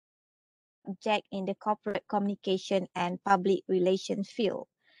subject in the corporate communication and public relations field.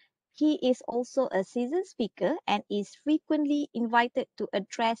 He is also a seasoned speaker and is frequently invited to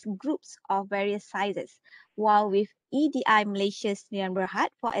address groups of various sizes. While with EDI Malaysia Sdn Berhad,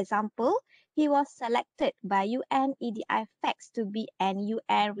 for example, he was selected by UN EDI Facts to be an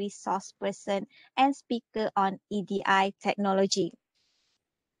UN resource person and speaker on EDI technology.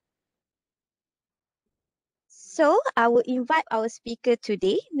 So, I will invite our speaker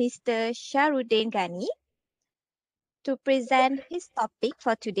today, Mr. Shaharudin Ghani, to present his topic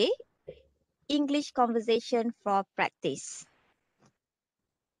for today, English Conversation for Practice.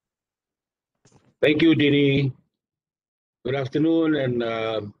 Thank you, Dini. Good afternoon and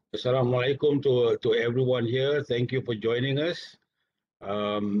assalamu alaikum to everyone here. Thank you for joining us.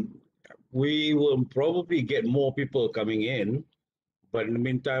 We will probably get more people coming in, but in the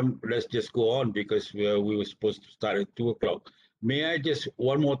meantime, let's just go on because we were supposed to start at 2 o'clock. May I just,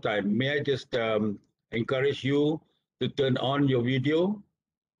 one more time, may I just encourage you to turn on your video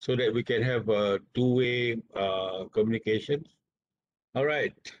so that we can have a two-way communication? All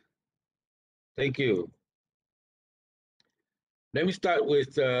right. Thank you. Let me start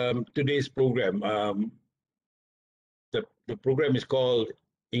with today's program. The program is called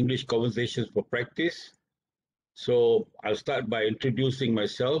English Conversations for Practice. So I'll start by introducing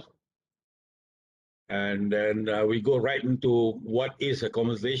myself. And then we go right into what is a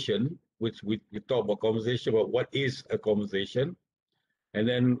conversation, which we talk about conversation, but what is a conversation? And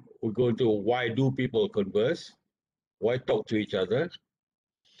then we go into why do people converse? Why talk to each other?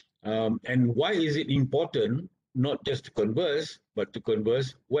 And why is it important not just to converse, but to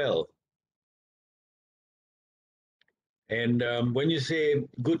converse well? And when you say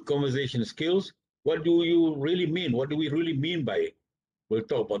good conversation skills, what do you really mean? What do we really mean by it? We'll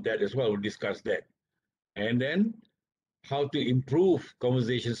talk about that as well. We'll discuss that. And then how to improve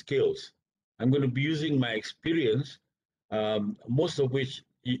conversation skills. I'm going to be using my experience, most of which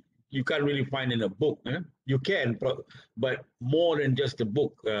you can't really find in a book. You can, but more than just a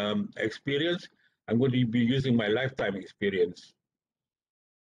book experience, I'm going to be using my lifetime experience.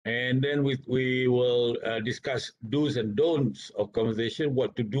 And then we will discuss do's and don'ts of conversation,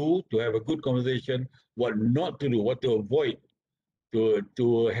 what to do to have a good conversation, what not to do, what to avoid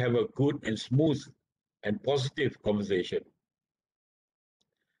to have a good and smooth and positive conversation.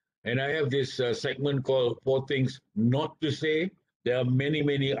 And I have this segment called 4 Things Not to Say. There are many,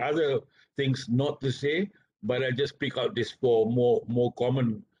 many other things not to say, but I just pick out this 4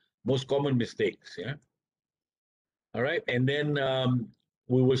 most common mistakes. Yeah. All right, and then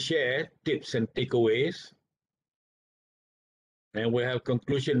we will share tips and takeaways, and we'll have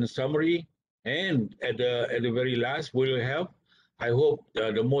conclusion and summary, and at the very last we'll have, I hope,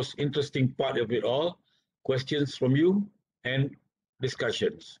 the most interesting part of it all, questions from you and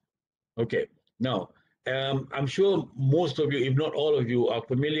discussions. Okay, now I'm sure most of you, if not all of you, are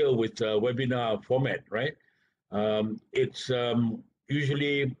familiar with webinar format, right? It's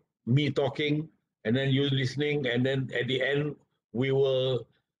usually me talking and then you listening, and then at the end we will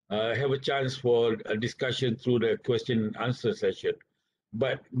have a chance for a discussion through the question and answer session.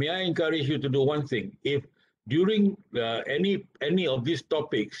 But may I encourage you to do one thing? If during any of these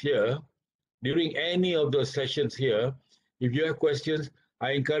topics here, during any of the sessions here, if you have questions,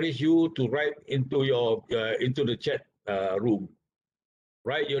 I encourage you to write into your into the chat room.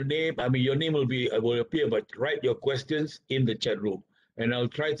 Write your name. I mean, your name will appear, but write your questions in the chat room, and I'll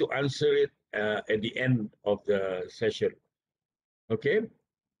try to answer it at the end of the session. Okay,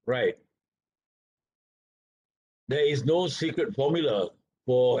 right. There is no secret formula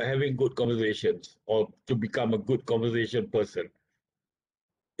for having good conversations or to become a good conversation person.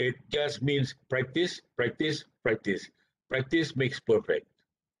 It just means practice, practice, practice. Practice makes perfect.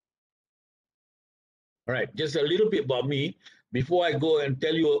 All right, just a little bit about me. Before I go and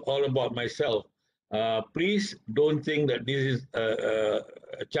tell you all about myself, please don't think that this is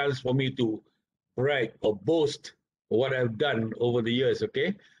a chance for me to brag or boast what I've done over the years,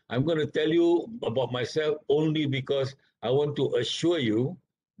 okay? I'm going to tell you about myself only because I want to assure you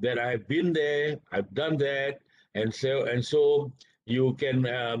that I've been there, I've done that, and so you can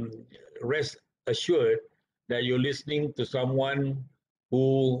rest assured that you're listening to someone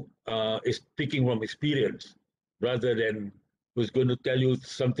who is speaking from experience rather than who's going to tell you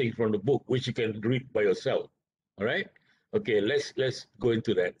something from the book, which you can read by yourself. All right? Okay, let's go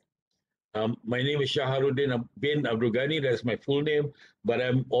into that. My name is Shaharudin bin Abdul Ghani. That's my full name, but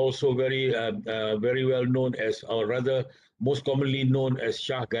I'm also very well known as, or rather, most commonly known as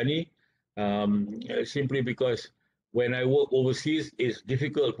Shah Ghani, simply because when I work overseas, it's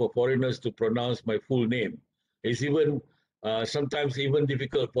difficult for foreigners to pronounce my full name. It's even sometimes even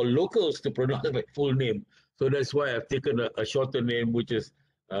difficult for locals to pronounce my full name. So that's why I've taken a shorter name, which is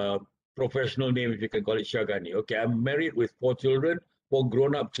professional name, if you can call it Shagani. Okay, I'm married with 4 children, 4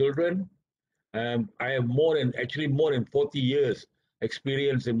 grown-up children. I have actually more than 40 years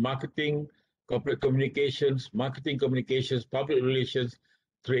experience in marketing, corporate communications, marketing communications, public relations,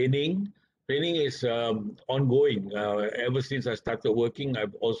 training. Training is ongoing. Ever since I started working,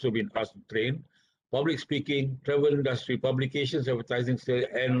 I've also been asked to train. Public speaking, travel industry, publications, advertising, sales,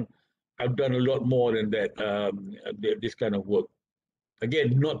 and I've done a lot more than that, this kind of work.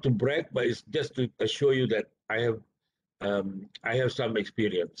 Again, not to brag, but it's just to assure you that I have some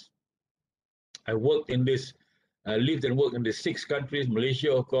experience. I worked in this, lived and worked in the 6 countries: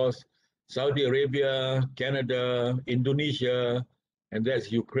 Malaysia, of course, Saudi Arabia, Canada, Indonesia, and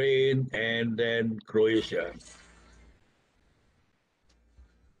that's Ukraine, and then Croatia.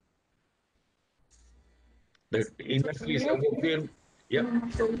 The industries I worked in, yep.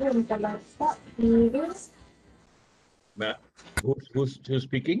 Who's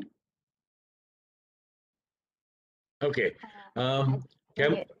speaking? Okay. I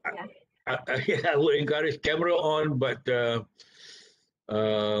Cam, think yeah. I would encourage camera on, but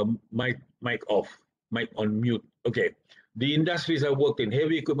mic off, mic on mute. Okay. The industries I worked in: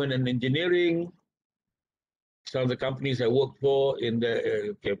 heavy equipment and engineering. Some of the companies I worked for in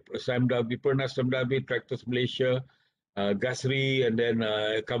the Samdabi, Pernas Samdabi, Tractors Malaysia, Gasri, and then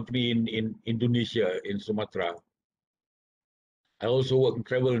a company in Indonesia, in Sumatra. I also work in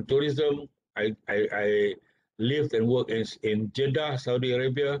travel and tourism. I lived and worked in Jeddah, Saudi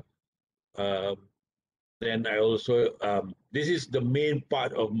Arabia. Then I also, this is the main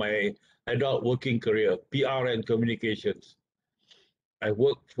part of my adult working career, PR and communications. I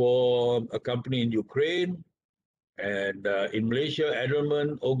worked for a company in Ukraine, and in Malaysia,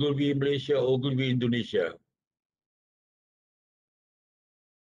 Edelman, Ogilvy Malaysia, Ogilvy Indonesia.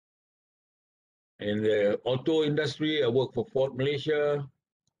 In the auto industry, I work for Ford Malaysia,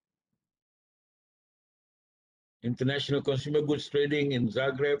 International Consumer Goods Trading in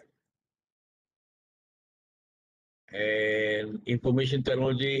Zagreb, and information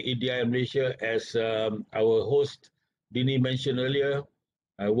technology, EDI Malaysia. As our host Dini mentioned earlier,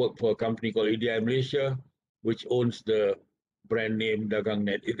 I work for a company called EDI Malaysia, which owns the brand name Dagang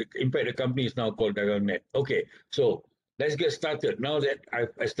Net. In fact, the company is now called Dagang Net. Okay, so let's get started. Now that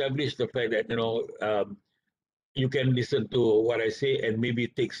I've established the fact that you can listen to what I say and maybe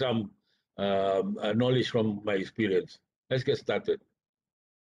take some knowledge from my experience. Let's get started.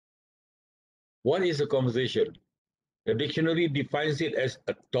 What is a conversation? The dictionary defines it as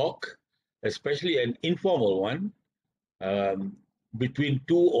a talk, especially an informal one, um, between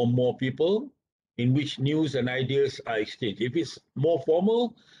 2 or more people, in which news and ideas are exchanged. If it's more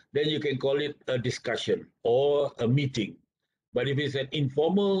formal, then you can call it a discussion or a meeting. But if it's an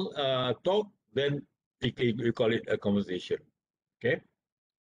informal talk, then you call it a conversation. Okay,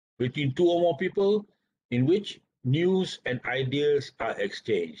 between 2 or more people, in which news and ideas are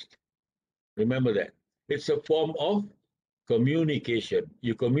exchanged. Remember that it's a form of communication.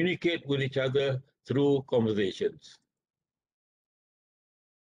 You communicate with each other through conversations.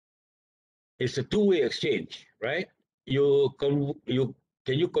 It's a two-way exchange, right? You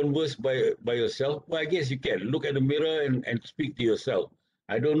can you converse by yourself? Well, I guess you can. Look at the mirror and speak to yourself.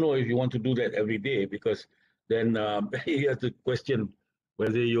 I don't know if you want to do that every day, because then you have to question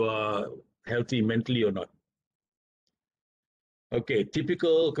whether you are healthy mentally or not. Okay,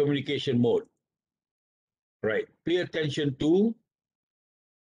 typical communication mode. Right. Pay attention to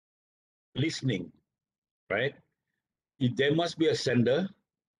listening, right? There must be a sender.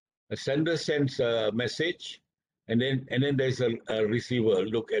 A sender sends a message, and then there's a receiver.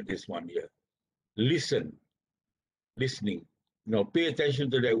 Look at this one here. Listen, listening. Pay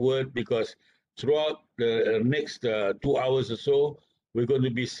attention to that word, because throughout the next 2 hours or so, we're going to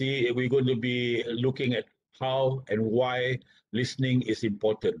be looking at how and why listening is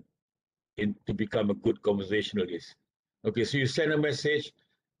important to become a good conversationalist. Okay, so you send a message,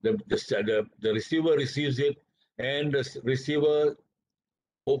 the receiver receives it, and the receiver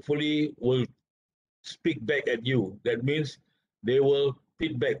hopefully will speak back at you. That means they will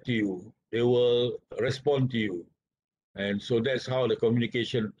feedback to you, they will respond to you. And so that's how the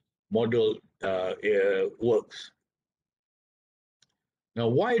communication model works. Now,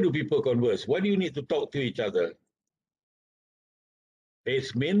 why do people converse? Why do you need to talk to each other?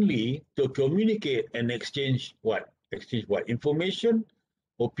 It's mainly to communicate and exchange what? Exchange what? Information,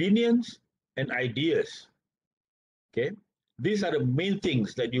 opinions, and ideas. Okay, these are the main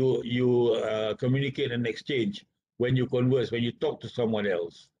things that you communicate and exchange when you converse, when you talk to someone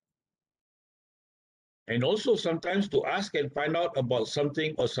else. and also sometimes to ask and find out about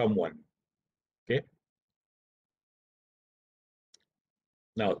something or someone. Okay.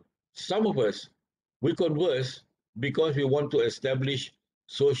 Now, some of us, we converse because we want to establish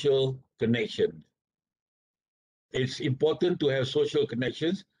social connection. It's important to have social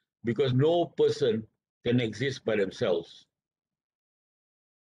connections because no person can exist by themselves.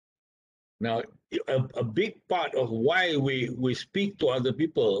 Now, a big part of why we speak to other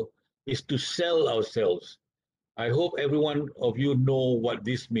people is to sell ourselves. I hope every one of you know what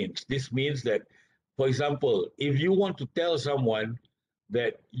this means. This means that, for example, if you want to tell someone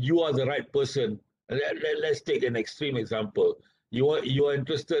that you are the right person, let's take an extreme example. You are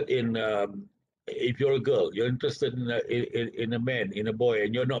interested in if you're a girl, you're interested in a man, in a boy,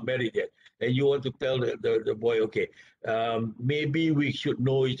 and you're not married yet, and you want to tell the boy, okay, maybe we should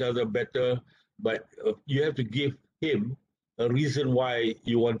know each other better, but you have to give him a reason why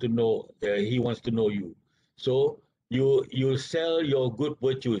you want to know he wants to know you. So you sell your good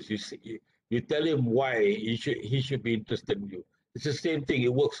virtues. You tell him why he should be interested in you. It's the same thing.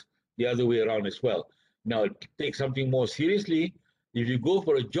 It works the other way around as well. Now take something more seriously. If you go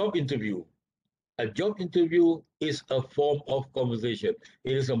for a job interview is a form of conversation.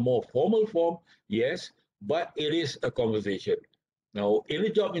 It is a more formal form, yes, but it is a conversation. Now, in a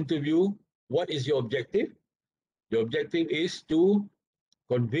job interview, what is your objective? Your objective is to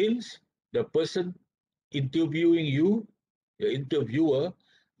convince the person interviewing you, the interviewer,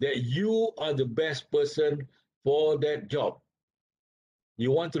 that you are the best person for that job.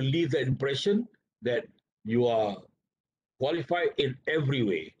 You want to leave that impression that you are qualified in every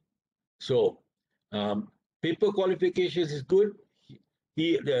way. So, um, paper qualifications is good.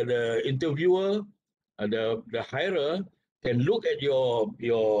 The interviewer, the hirer can look at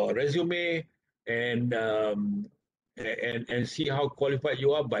your resume and and see how qualified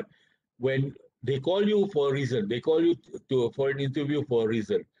you are. But when they call you for a reason, they call you for an interview for a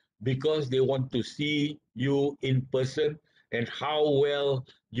reason because they want to see you in person and how well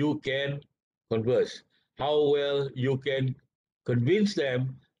you can converse, how well you can convince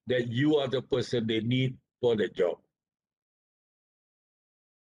them that you are the person they need for the job.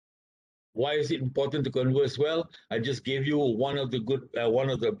 Why is it important to converse well? I just gave you one of the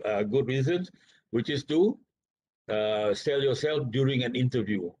good reasons, which is to sell yourself during an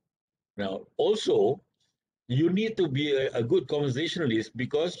interview. Now, also, you need to be a good conversationalist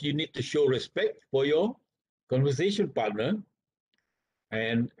because you need to show respect for your conversation partner.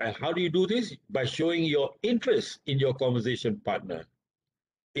 And how do you do this? By showing your interest in your conversation partner.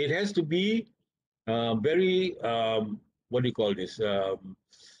 It has to be very what do you call this?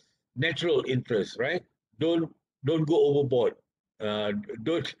 Natural interest, right? Don't go overboard. Uh,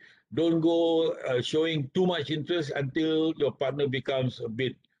 don't don't go showing too much interest until your partner becomes a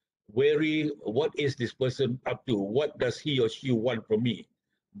bit wary. What is this person up to? What does he or she want from me?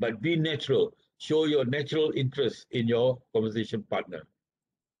 But be natural. Show your natural interest in your conversation partner.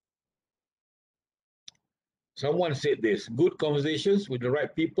 Someone said this: good conversations with the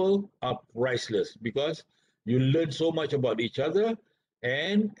right people are priceless because you learn so much about each other,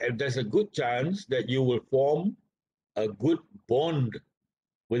 and there's a good chance that you will form a good bond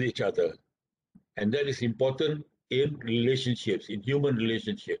with each other. And that is important in relationships, in human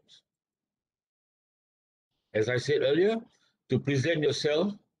relationships. As I said earlier, to present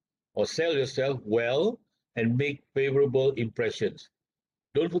yourself or sell yourself well and make favorable impressions.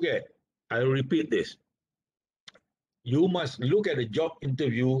 Don't forget, I'll repeat this. You must look at a job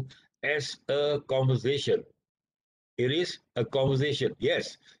interview as a conversation. It is a conversation.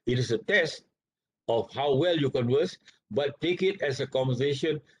 Yes, it is a test of how well you converse, but take it as a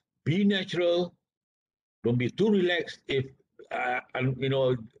conversation. Be natural. Don't be too relaxed if, and,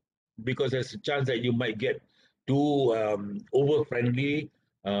 because there's a chance that you might get too over friendly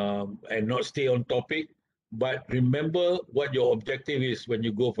and not stay on topic. But remember what your objective is when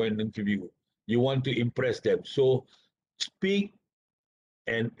you go for an interview. You want to impress them. So speak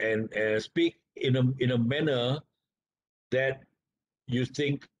and speak in a manner that you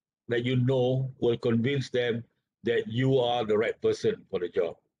think that will convince them that you are the right person for the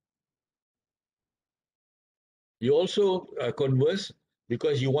job. You also converse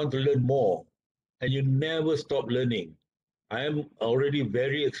because you want to learn more and you never stop learning. I am already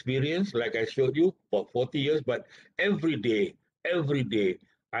very experienced, like I showed you, for 40 years, but every day,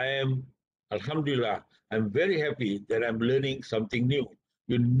 I am, Alhamdulillah, I'm very happy that I'm learning something new.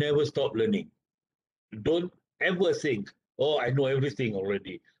 You never stop learning. Don't ever think, oh, I know everything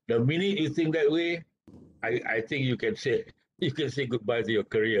already. The minute you think that way, I think you can say goodbye to your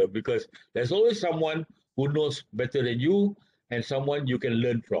career because there's always someone who knows better than you and someone you can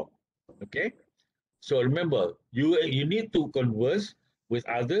learn from. Okay? So remember, you need to converse with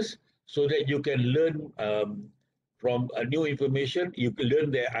others so that you can learn from new information. You can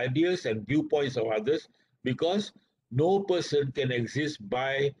learn their ideas and viewpoints of others, because no person can exist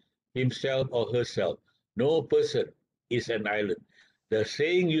by himself or herself. No person is an island. The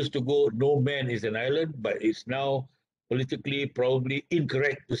saying used to go, "No man is an island," but it's now politically probably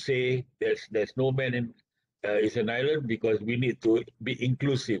incorrect to say there's no man is an island, because we need to be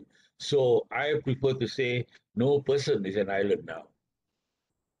inclusive. So I prefer to say no person is an island now.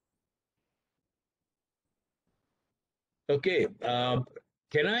 Okay.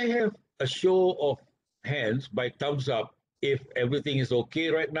 Can I have a show of hands by thumbs up if everything is okay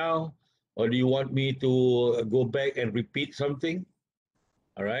right now? Or do you want me to go back and repeat something?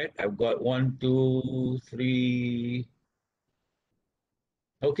 All right. I've got 1, 2, 3.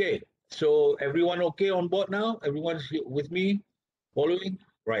 Okay. So everyone okay on board now? Everyone's with me? Following?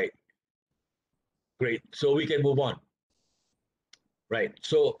 Right. Great. So we can move on. Right.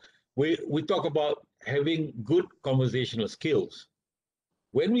 So we talk about having good conversational skills.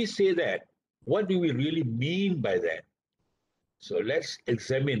 When we say that, what do we really mean by that? So let's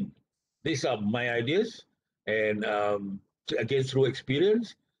examine. These are my ideas, and again, through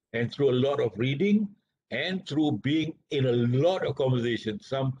experience and through a lot of reading and through being in a lot of conversations,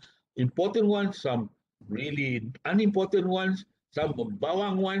 some important ones, some really unimportant ones, some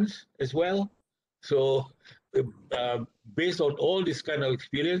bawang ones as well. So, uh, based on all this kind of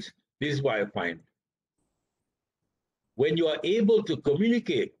experience, this is what I find. When you are able to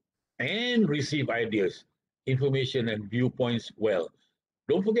communicate and receive ideas, information, and viewpoints well,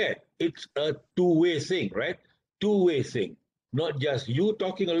 don't forget, it's a two-way thing, right? Two-way thing. Not just you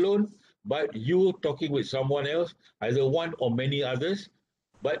talking alone, but you talking with someone else, either one or many others.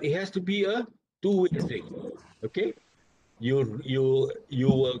 But it has to be a two-way thing. Okay? You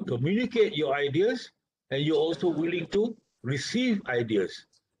will communicate your ideas, and you're also willing to receive ideas.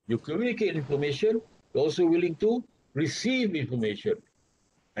 You communicate information, you're also willing to receive information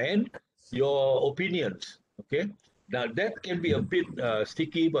and your opinions. Okay, now that can be a bit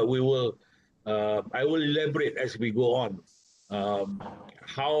sticky, but I will elaborate as we go on, um,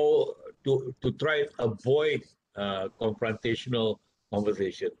 how to try and avoid confrontational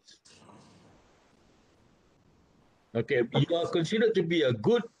conversations. Okay, you are considered to be a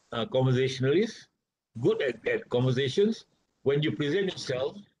good conversationalist, good at conversations. When you present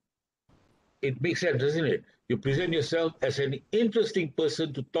yourself, it makes sense, doesn't it? You present yourself as an interesting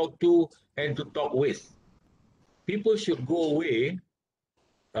person to talk to and to talk with. People should go away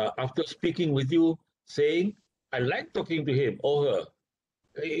after speaking with you saying, "I like talking to him or her."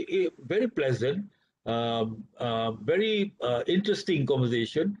 Very pleasant, very interesting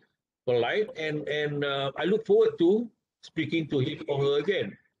conversation, polite, and I look forward to speaking to him or her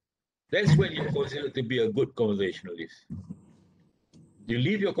again. That's when you're considered to be a good conversationalist. You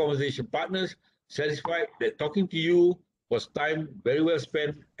leave your conversation partners satisfied that talking to you was time very well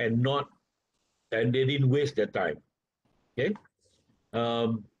spent, and they didn't waste their time. Okay.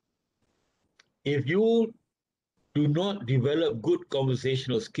 Um, if you do not develop good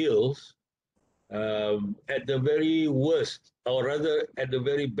conversational skills, at the very worst, or rather at the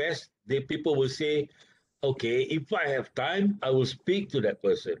very best, the people will say, "Okay, if I have time, I will speak to that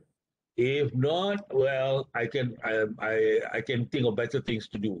person. If not, well, I can think of better things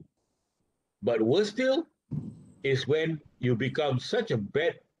to do." But worse still is when you become such a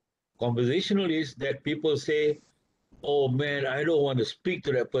bad conversationalist that people say, "Oh man, I don't want to speak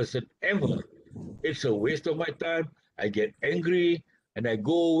to that person ever. It's a waste of my time. I get angry and I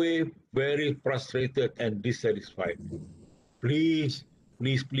go away very frustrated and dissatisfied." Please,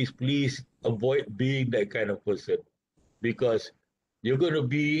 please, please, please avoid being that kind of person, because you're going to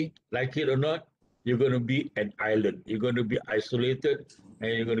be, like it or not, you're going to be an island. You're going to be isolated,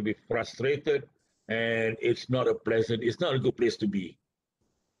 and you're going to be frustrated, and it's not a good place to be.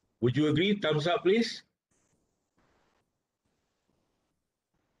 Would you agree? Thumbs up, please.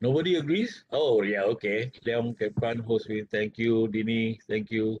 Nobody agrees? Oh, yeah, okay. Leong, Kepan, Hoswi, thank you. Dini,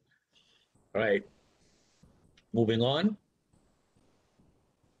 thank you. All right, moving on.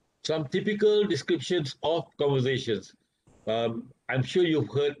 Some typical descriptions of conversations. I'm sure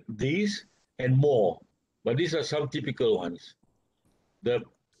you've heard these and more, but these are some typical ones. The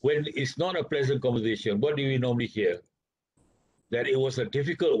When it's not a pleasant conversation, what do we normally hear? That it was a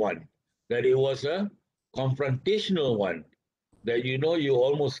difficult one, that it was a confrontational one, that you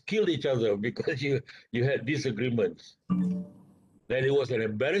almost killed each other because you had disagreements, that it was an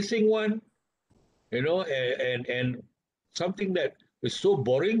embarrassing one, and something that is so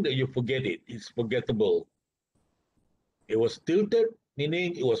boring that you forget it. It's forgettable. It was tilted,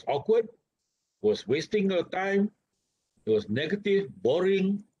 meaning it was awkward. was wasting your time, it was negative,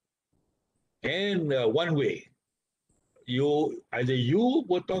 boring, and one way. Either you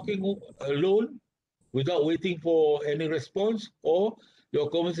were talking alone without waiting for any response, or your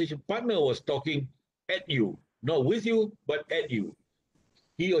conversation partner was talking at you, not with you, but at you.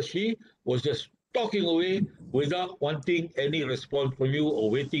 He or she was just talking away without wanting any response from you or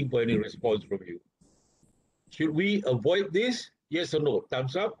waiting for any response from you. Should we avoid this? Yes or no?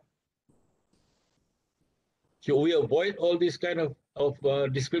 Thumbs up. Should we avoid all these kind of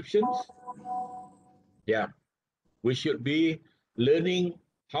descriptions? Yeah, we should be learning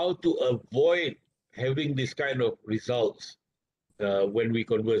how to avoid having this kind of results when we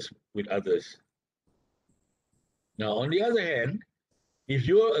converse with others. Now, on the other hand, if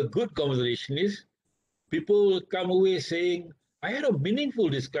you're a good conversationalist, people will come away saying, I had a meaningful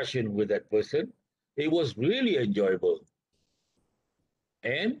discussion with that person. It was really enjoyable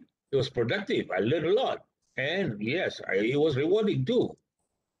and it was productive. I learned a lot. And yes, it was rewarding too.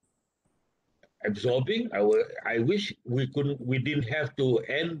 Absorbing. I wish we didn't have to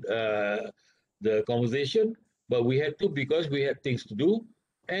end the conversation, but we had to because we had things to do,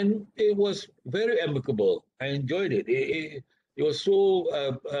 and it was very amicable. I enjoyed it. It was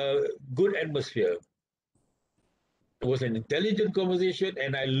so good atmosphere. It was an intelligent conversation,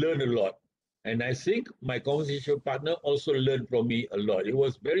 and I learned a lot. And I think my conversation partner also learned from me a lot. It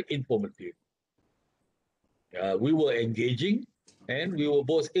was very informative. We were engaging, and we were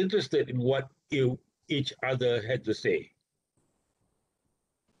both interested in what each other had to say.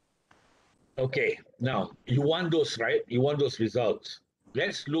 Okay, now you want those, right? You want those results.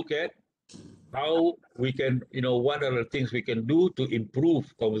 Let's look at how we can, what are the things we can do to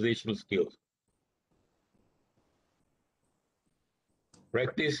improve conversational skills.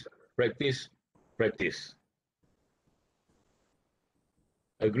 Practice, practice, practice.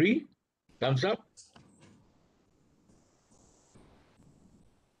 Agree? Thumbs up?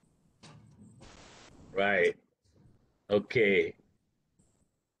 Right. Okay.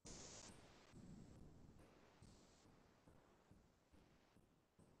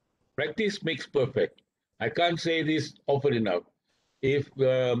 Practice makes perfect. I can't say this often enough. If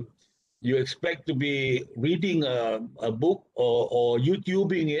you expect to be reading a book or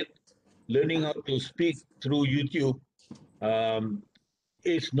YouTubing it, learning how to speak through YouTube, um,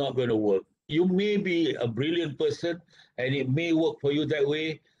 it's not going to work. You may be a brilliant person and it may work for you that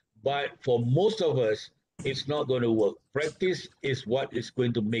way, but for most of us, it's not going to work. Practice is what is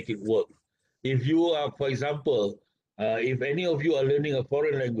going to make it work. If you are, for example, if any of you are learning a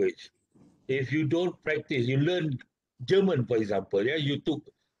foreign language, if you don't practice, you learn German, for example, yeah, you took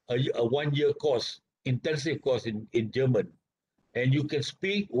a 1 year course, intensive course in German, and you can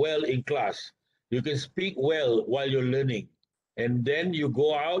speak well in class. You can speak well while you're learning. And then you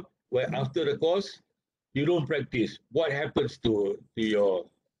go out where after the course, you don't practice. What happens to your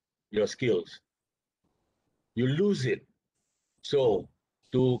skills? You lose it. So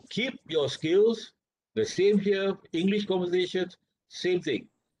to keep your skills, the same here, English conversations, same thing.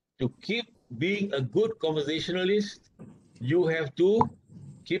 To keep being a good conversationalist, you have to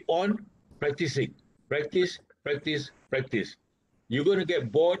keep on practicing. Practice, practice, practice. You're going to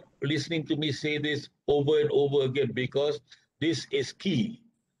get bored listening to me say this over and over again because this is key.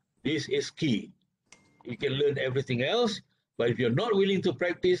 This is key. You can learn everything else, but if you're not willing to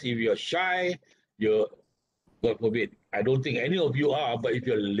practice, if you're shy, you're, God forbid, I don't think any of you are, but if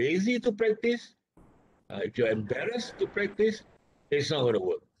you're lazy to practice, if you're embarrassed to practice, it's not going to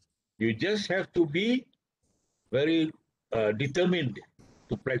work. You just have to be very determined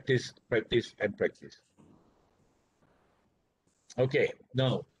to practice, practice, and practice. Okay,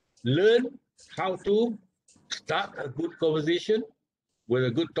 now learn how to start a good conversation with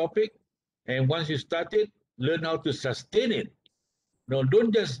a good topic. And once you start it, learn how to sustain it. No,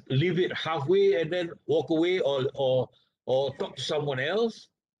 don't just leave it halfway and then walk away or talk to someone else.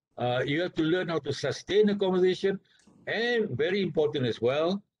 You have to learn how to sustain a conversation. And very important as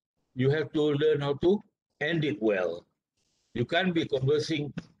well, you have to learn how to end it well. You can't be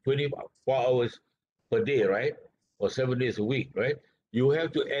conversing 24 hours per day, right? Or 7 days a week, right? You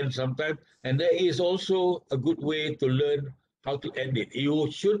have to end sometime. And there is also a good way to learn how to end it.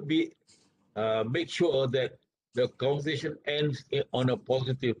 You should be make sure that the conversation ends on a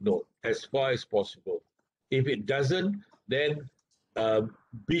positive note as far as possible. If it doesn't, then uh,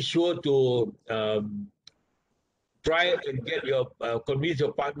 be sure to try and get your convince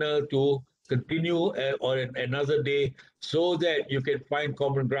your partner to continue on another day so that you can find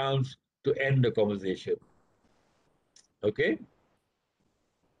common grounds to end the conversation. Okay?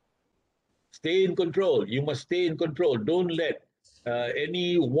 Stay in control. You must stay in control. Don't let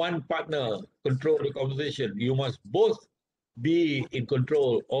any one partner control the conversation. You must both be in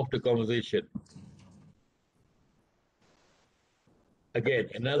control of the conversation. Again,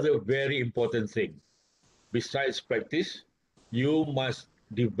 another very important thing. Besides practice, you must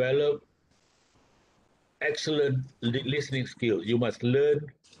develop excellent listening skills. You must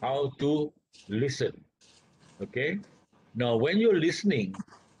learn how to listen. Okay. Now, when you're listening,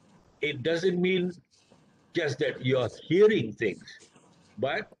 it doesn't mean just that you're hearing things,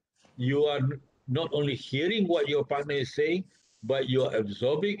 but you are not only hearing what your partner is saying, but you're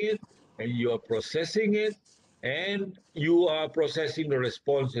absorbing it and you're processing it and you are processing the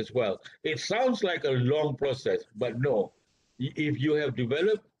response as well. It sounds like a long process, but no. If you have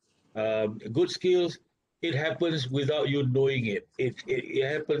developed good skills, it happens without you knowing it. It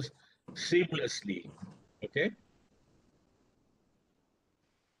happens seamlessly. Okay.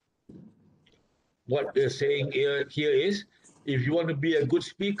 What they're saying here is if you want to be a good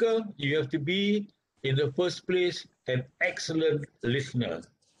speaker, you have to be, in the first place, an excellent listener.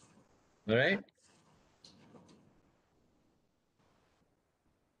 All right.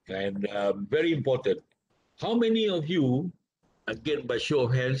 And very important. How many of you, again, by show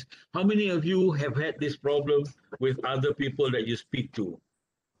of hands, how many of you have had this problem with other people that you speak to?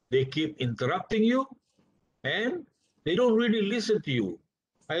 They keep interrupting you and they don't really listen to you.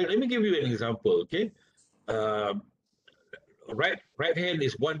 Let me give you an example, okay? Um right hand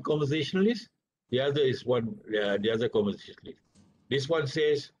is one conversationalist, the other conversationalist. This one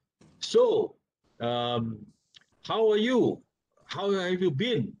says, "So, um, how are you? How have you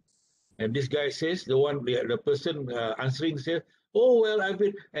been?" And this guy says, the person answering says, "Oh well, I've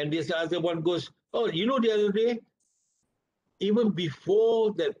been." And this other one goes, "Oh, you know, the other day, even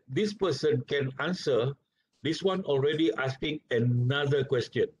before that, this person can answer, this one already asking another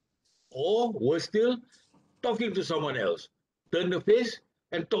question, or worse still, talking to someone else. Turn the face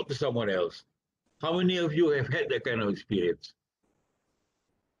and talk to someone else." How many of you have had that kind of experience?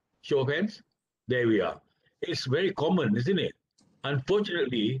 Show of hands. There we are. It's very common, isn't it?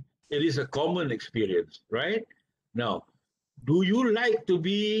 Unfortunately, it is a common experience, right? Now, do you like to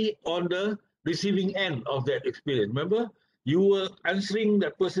be on the receiving end of that experience? Remember, you were answering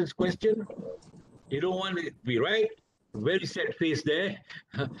that person's question. You don't want it to be right. Very sad face there.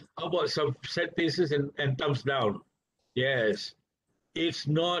 How about some sad faces and thumbs down? Yes, it's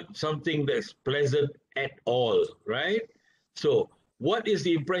not something that's pleasant at all, right? So, what is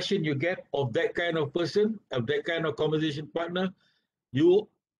the impression you get of that kind of person, of that kind of conversation partner? You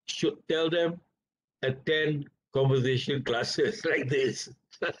should tell them, attend conversation classes like this.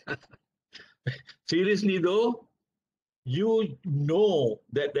 Seriously, though, you know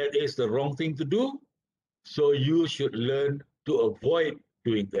that that is the wrong thing to do, so you should learn to avoid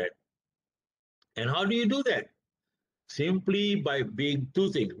doing that. And how do you do that? Simply by being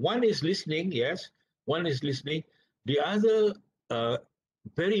two things. One is listening, yes, one is listening. The other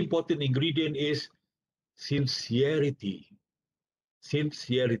very important ingredient is sincerity.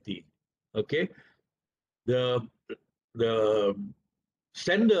 Sincerity. Okay? The the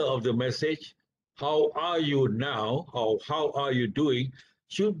sender of the message, how are you now? How are you doing?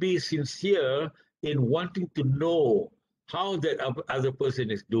 Should be sincere in wanting to know how that other person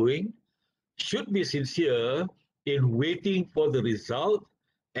is doing, should be sincere in waiting for the result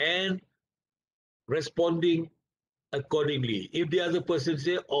and responding accordingly. If the other person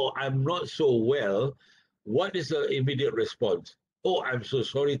say, "Oh, I'm not so well," what is the immediate response? "Oh, I'm so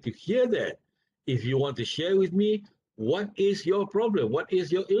sorry to hear that. If you want to share with me, what is your problem? What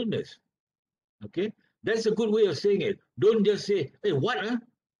is your illness?" Okay, that's a good way of saying it. Don't just say, "Hey, what? Huh?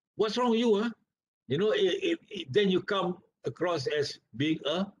 What's wrong with you? Huh?" You know, then you come across as being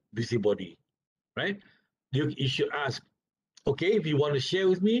a busybody, right? You should ask, "Okay, if you want to share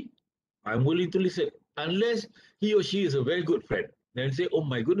with me, I'm willing to listen." Unless he or she is a very good friend, then say, "Oh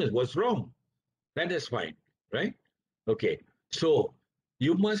my goodness, what's wrong?" Then that's fine, right? Okay, so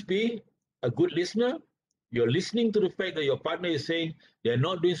you must be a good listener. You're listening to the fact that your partner is saying they're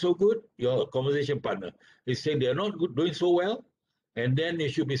not doing so good. Your conversation partner is saying they're not good, doing so well, and then you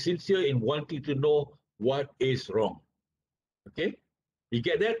should be sincere in wanting to know what is wrong. Okay, you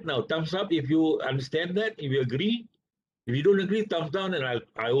get that? Now, thumbs up if you understand that. If you agree, if you don't agree, thumbs down, and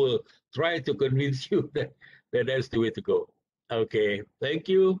I will try to convince you that that's the way to go. Okay, thank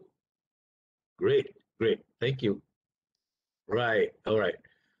you. Great, great. Thank you. Right, all right.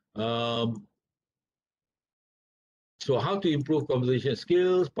 Um, so how to improve conversation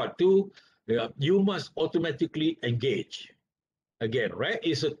skills? Part two, you must automatically engage. Again, right?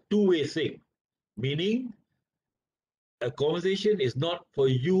 It's a two-way thing, meaning a conversation is not for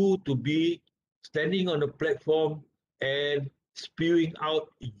you to be standing on a platform and spewing out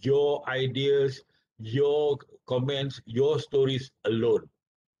your ideas, your comments, your stories alone,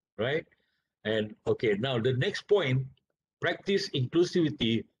 right? And okay, now the next point, practice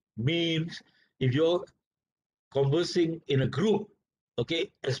inclusivity means if you're conversing in a group,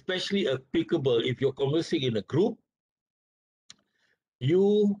 okay, especially applicable if you're conversing in a group,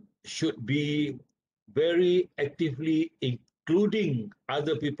 you should be very actively including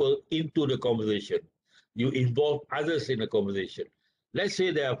other people into the conversation. You involve others in the conversation. Let's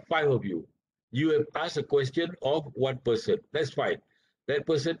say there are five of you. You have asked a question of one person. That's fine. That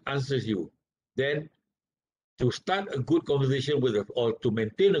person answers you. Then to start a good conversation with or to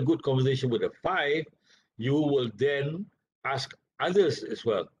maintain a good conversation with the five, you will then ask others as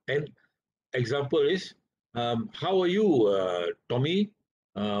well. And example is, how are you, Tommy?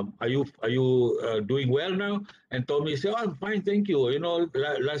 Are you doing well now? And Tommy said, oh, I'm fine, thank you. You know,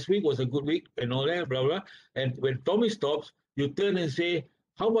 last week was a good week and all that, blah blah. And when Tommy stops, you turn and say,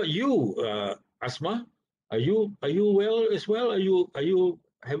 how about you, Asma? Are you well as well? Are you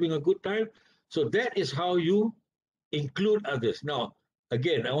having a good time? So that is how you include others. Now,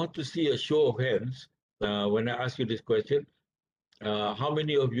 again, I want to see a show of hands when I ask you this question. How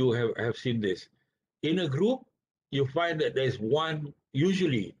many of you have seen this? In a group, you find that there's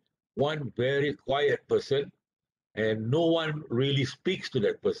usually one very quiet person, and no one really speaks to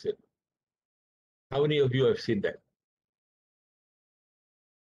that person. How many of you have seen that?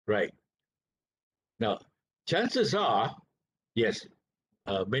 Right. Now, chances are, yes,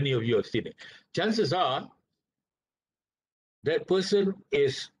 many of you have seen it. Chances are that person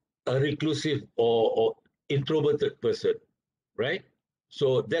is a reclusive or introverted person, right?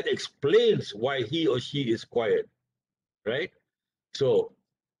 So that explains why he or she is quiet, right? So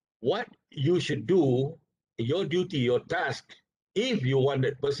what you should do, your duty, your task, if you want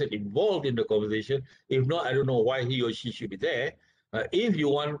that person involved in the conversation, if not, I don't know why he or she should be there. If you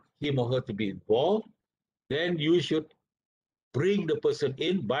want him or her to be involved, then you should bring the person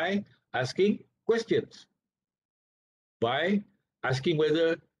in by asking questions, by asking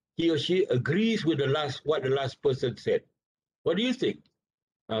whether he or she agrees with what the last person said. What do you think?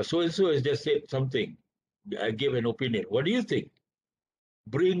 So and so has just said something. I gave an opinion. What do you think?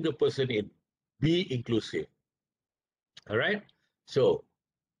 Bring the person in. Be inclusive. All right. So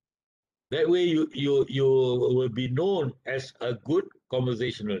that way you will be known as a good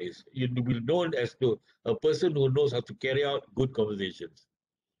conversationalist. You will be known as a person who knows how to carry out good conversations.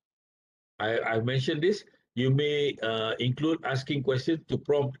 I mentioned this. You may include asking questions to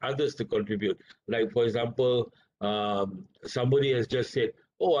prompt others to contribute. Like, for example, somebody has just said,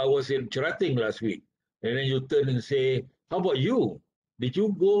 oh, I was in Cherating last week. And then you turn and say, how about you? Did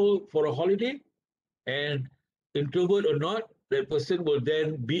you go for a holiday? And introvert or not, that person will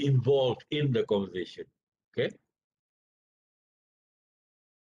then be involved in the conversation. Okay?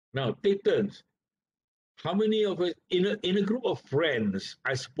 Now, take turns. How many of us in a group of friends?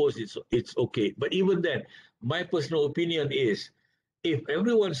 I suppose it's okay. But even then, my personal opinion is, if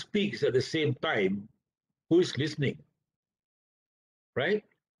everyone speaks at the same time, who is listening, right?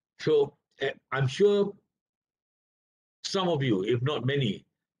 So I'm sure some of you, if not many,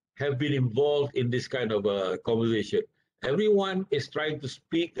 have been involved in this kind of a conversation. Everyone is trying to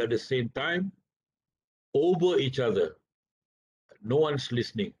speak at the same time over each other. No one's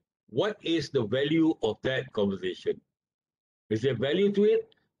listening. What is the value of that conversation? Is there value to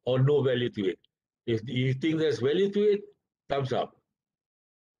it or no value to it? If you think there's value to it, thumbs up.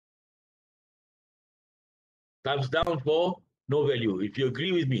 Thumbs down for no value. If you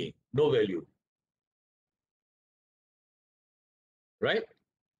agree with me, no value. Right?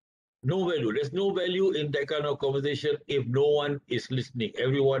 No value. There's no value in that kind of conversation if no one is listening.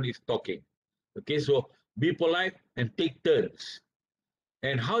 Everyone is talking. Okay, so be polite and take turns.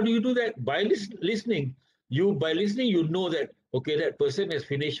 And how do you do that? By listening. By listening, you know that okay, that person has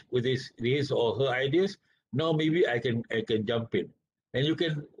finished with his or her ideas. Now maybe I can jump in, and you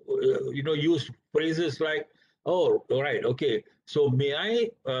can use phrases like, oh, all right, okay. So may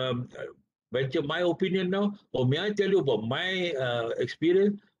I venture my opinion now, or may I tell you about my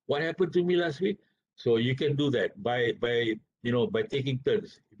experience? What happened to me last week? So you can do that by taking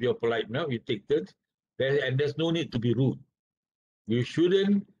turns. If you're polite now, you take turns, and there's no need to be rude. You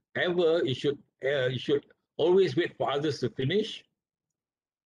shouldn't ever. You should always wait for others to finish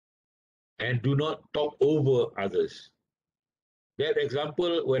and do not talk over others. That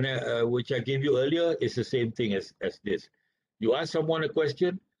example which I gave you earlier is the same thing as this. You ask someone a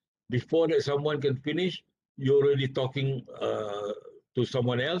question, before that someone can finish, you're already talking to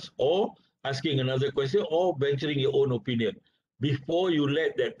someone else, or asking another question, or venturing your own opinion before you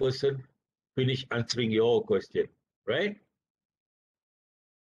let that person finish answering your question, right?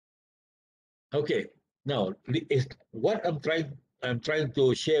 Okay. Now, is what I'm trying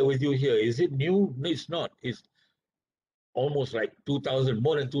to share with you here. Is it new? No, it's not. It's almost like 2,000,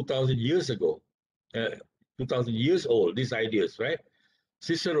 more than 2,000 years ago, uh, 2,000 years old. These ideas, right?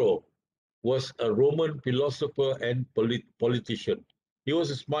 Cicero was a Roman philosopher and politician. He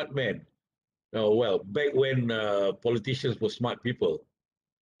was a smart man. Well, back when politicians were smart people.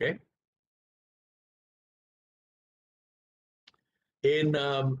 Okay. In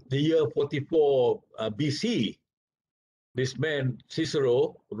the year 44 BC, this man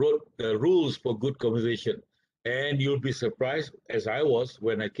Cicero wrote rules for good conversation, and you'll be surprised, as I was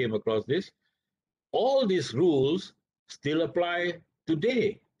when I came across this. All these rules still apply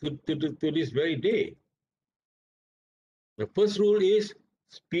today, to this very day. The first rule is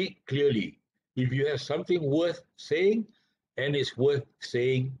speak clearly. If you have something worth saying, and it's worth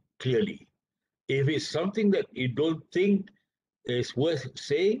saying clearly. If it's something that you don't think is worth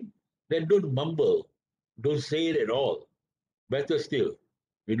saying, then don't mumble. Don't say it at all. Better still,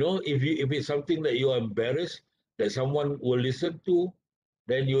 if it's something that you are embarrassed that someone will listen to,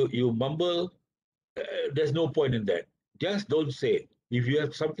 then you mumble. There's no point in that. Just don't say it. If you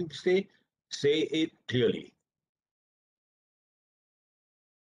have something to say it clearly.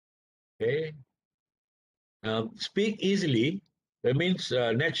 Okay. Speak easily. That means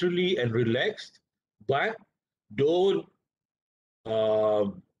naturally and relaxed, but don't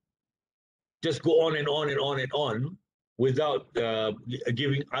um just go on and on and on and on without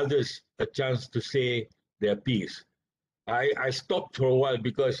giving others a chance to say their piece. I stopped for a while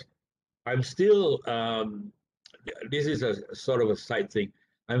because I'm still, this is a sort of a side thing.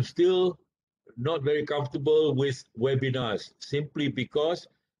 I'm still not very comfortable with webinars simply because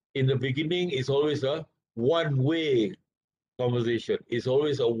in the beginning it's always a one-way conversation. It's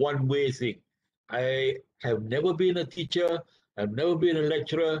always a one-way thing. I have never been a teacher. I've never been a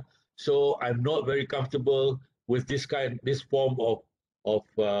lecturer, so I'm not very comfortable with this form of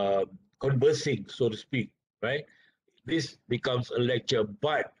conversing, so to speak. Right? This becomes a lecture,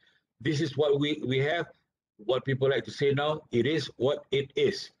 but this is what we have. What people like to say now, it is what it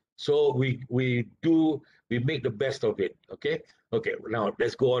is. So we make the best of it. Okay. Now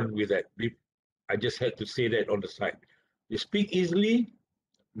let's go on with that. I just had to say that on the side. You speak easily,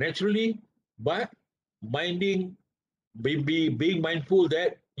 naturally, but minding, being mindful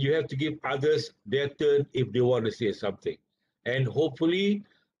that you have to give others their turn if they want to say something. And hopefully,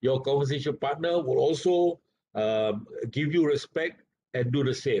 your conversation partner will also give you respect and do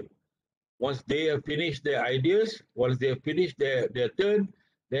the same. Once they have finished their ideas, once they have finished their turn,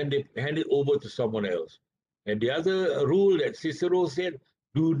 then they hand it over to someone else. And the other rule that Cicero said,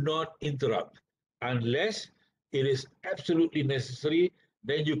 do not interrupt unless it is absolutely necessary.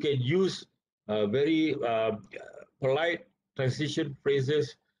 Then you can use very polite transition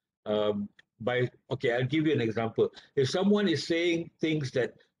phrases. Okay, I'll give you an example. If someone is saying things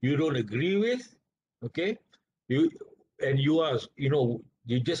that you don't agree with, okay, you and you are,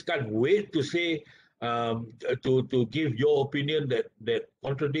 you just can't wait to say, to give your opinion that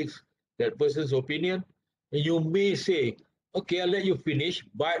contradicts that person's opinion. And you may say, okay, I'll let you finish,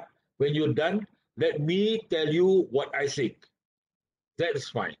 but when you're done, let me tell you what I think. That is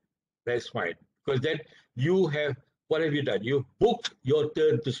fine. That's fine. Because then you have, what have you done? You've booked your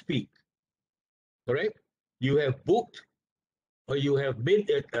turn to speak, correct? You have booked, or you have made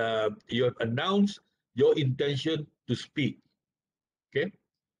it, you have announced your intention to speak. Okay.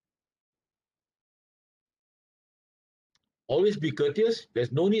 Always be courteous.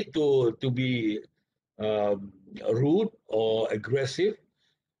 There's no need to be rude or aggressive.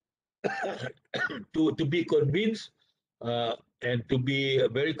 To be convinced, and to be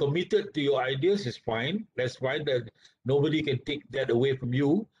very committed to your ideas is fine. That's fine. That nobody can take that away from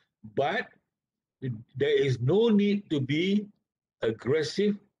you. But there is no need to be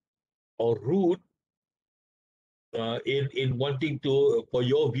aggressive or rude in wanting to for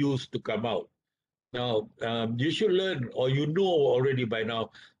your views to come out. Now, you should learn, or you know already by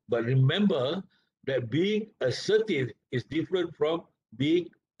now, but remember that being assertive is different from being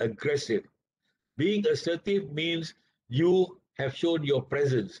aggressive. Being assertive means you have shown your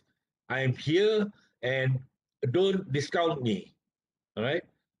presence. I am here and don't discount me. All right.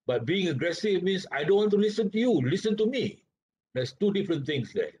 But being aggressive means I don't want to listen to you. Listen to me. There's two different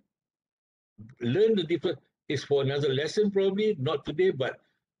things there. Learn the difference. Is for another lesson, probably not today, but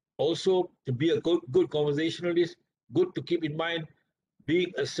also to be a good conversationalist, good to keep in mind,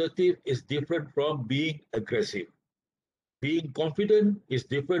 being assertive is different from being aggressive. Being confident is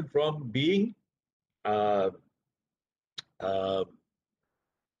different from being uh, uh,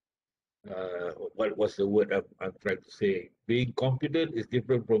 what was the word I'm trying to say? Being confident is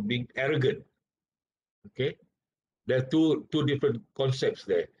different from being arrogant. Okay, there are two different concepts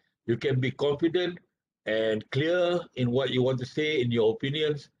there. You can be confident and clear in what you want to say in your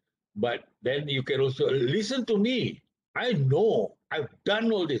opinions, but then you can also listen to me. I know I've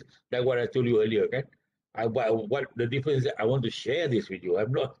done all this, like what I told you earlier. Okay, what the difference is that I want to share this with you.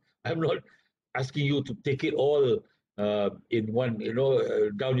 I'm not asking you to take it all in one,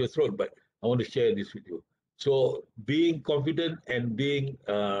 down your throat, but I want to share this with you. So being confident and being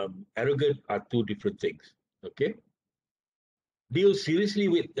arrogant are two different things. Okay, deal seriously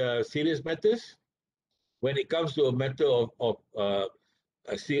with serious matters. When it comes to a matter of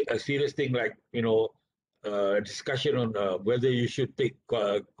a serious thing like a discussion on whether you should take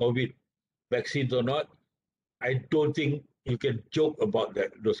COVID vaccines or not, I don't think you can joke about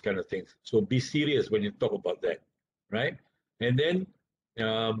those kind of things. So be serious when you talk about that, right? And then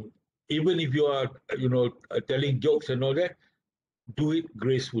um, even if you are telling jokes and all that, do it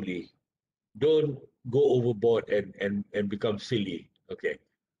gracefully. Don't go overboard and become silly. Okay.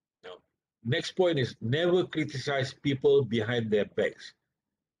 Now, next point is never criticize people behind their backs.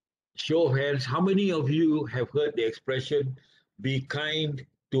 Show of hands, how many of you have heard the expression, be kind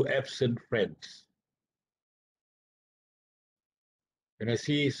to absent friends? Can I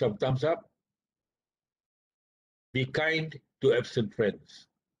see some thumbs up? Be kind to absent friends.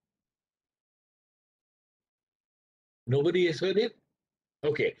 Nobody has heard it?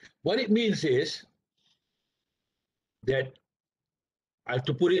 Okay. What it means is that, I have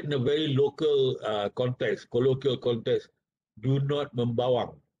to put it in a very local context, colloquial context, do not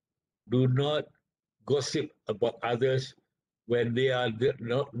membawang. Do not gossip about others when they are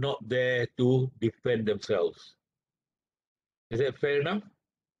not there to defend themselves. Is that fair enough?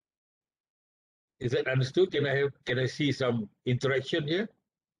 Is that understood? Can I see some interaction here?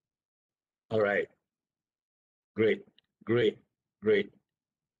 All right, great, great, great.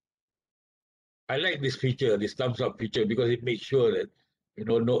 I like this feature, this thumbs up feature, because it makes sure that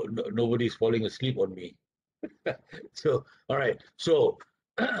nobody's falling asleep on me. So, all right. So,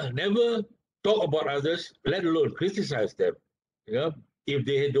 never talk about others, let alone criticize them. If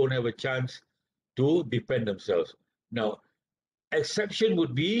they don't have a chance to defend themselves. Now, exception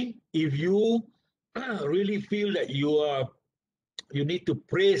would be if you really feel that you need to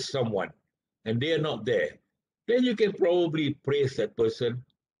praise someone and they are not there. Then you can probably praise that person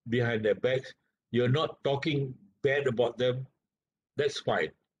behind their backs. You're not talking bad about them. That's fine.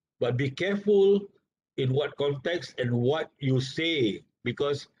 But be careful in what context and what you say,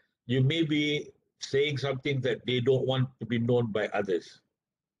 because you may be saying something that they don't want to be known by others,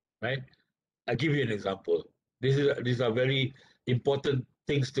 right? I'll give you an example. These are very important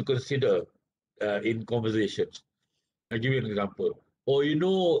things to consider in conversations. I'll give you an example. Or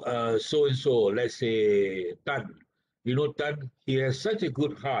so and so, let's say Tan. Tan, he has such a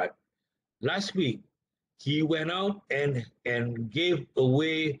good heart. Last week, he went out and gave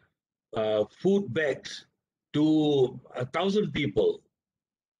away food bags to 1,000 people.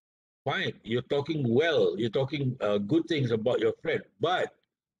 Fine, you're talking well, you're talking good things about your friend. But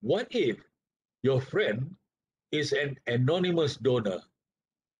what if your friend is an anonymous donor?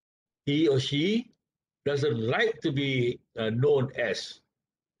 He or she doesn't like to be known as,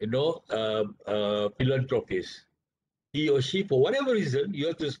 philanthropist. He or she, for whatever reason, you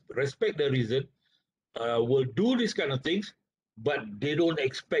have to respect the reason, will do these kind of things, but they don't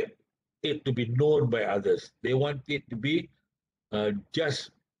expect it to be known by others. They want it to be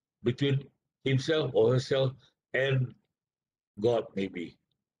just between himself or herself and God, maybe,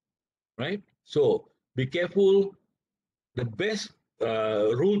 right? So be careful. The best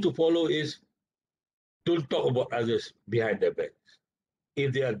rule to follow is don't talk about others behind their back.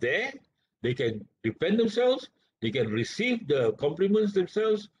 If they are there, they can defend themselves, they can receive the compliments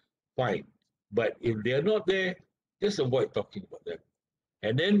themselves, fine. But if they are not there, just avoid talking about them.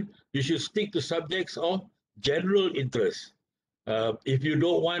 And then you should stick to subjects of general interest. If you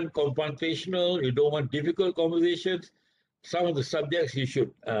don't want confrontational, you don't want difficult conversations, some of the subjects you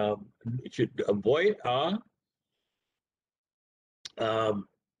should avoid are um,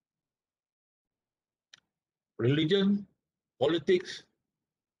 religion, politics,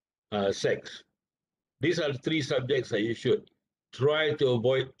 sex. These are the three subjects that you should try to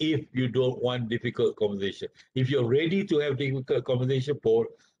avoid if you don't want difficult conversation. If you're ready to have difficult conversation for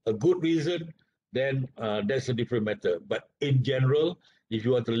a good reason, then that's a different matter. But in general, if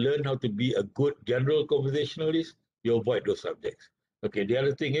you want to learn how to be a good general conversationalist, you avoid those subjects. Okay, the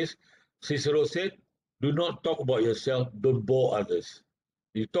other thing is, Cicero said, do not talk about yourself, don't bore others.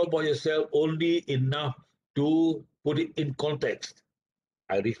 You talk about yourself only enough to put it in context.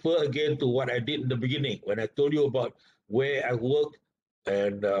 I refer again to what I did in the beginning when I told you about where I work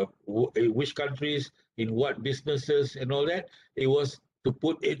and which countries, in what businesses, and all that. It was to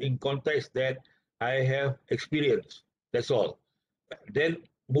put it in context that I have experience. That's all. Then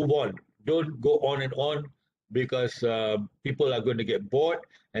move on. Don't go on and on because people are going to get bored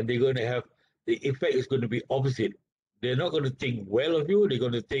and they're going to have the effect is going to be opposite. They're not going to think well of you. They're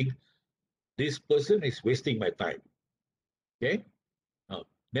going to think this person is wasting my time. Okay.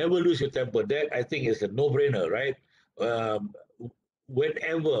 Never lose your temper. That I think is a no-brainer, right? Um,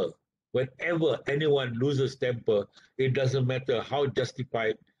 whenever, whenever anyone loses temper, it doesn't matter how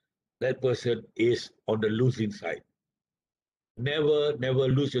justified that person is on the losing side. Never, never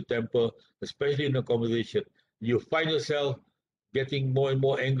lose your temper, especially in a conversation. You find yourself getting more and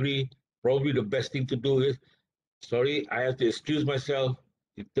more angry. Probably the best thing to do is, sorry, I have to excuse myself.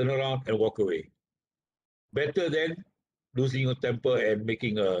 You turn around and walk away. Better than losing your temper and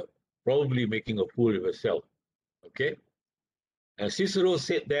probably making a fool of yourself. Okay? And Cicero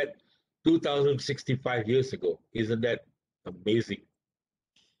said that 2065 years ago. Isn't that amazing?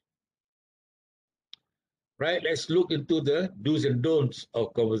 Right? Let's look into the do's and don'ts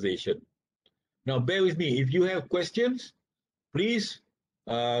of conversation. Now, bear with me. If you have questions, please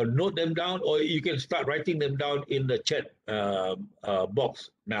note them down, or you can start writing them down in the chat box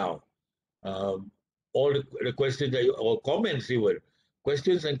now. Um, all the questions that or comments even,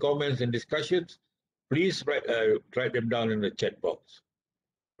 questions and comments and discussions, please write them down in the chat box.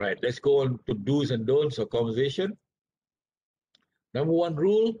 Right, let's go on to do's and don'ts of conversation. Number one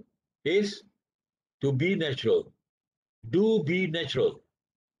rule is to be natural. Do be natural.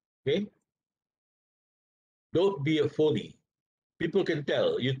 Okay, don't be a phony. People can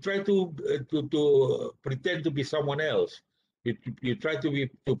tell. You try to pretend to be someone else. You try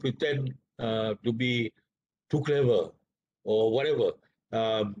to pretend to be too clever or whatever.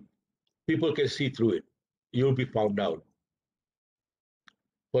 Um, People can see through it. You'll be found out.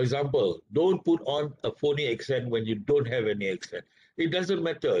 For example, don't put on a phony accent when you don't have any accent. It doesn't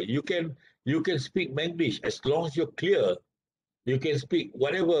matter. You can speak Manglish as long as you're clear. You can speak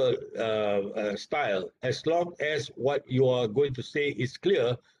whatever style as long as what you are going to say is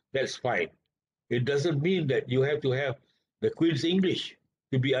clear. That's fine. It doesn't mean that you have to have the Queen's English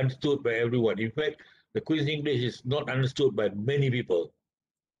to be understood by everyone. In fact, the Queen's English is not understood by many people.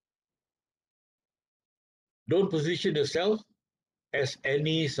 Don't position yourself as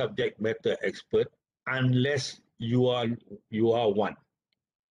any subject matter expert unless you are one.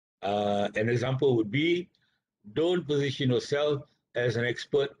 An example would be don't position yourself as an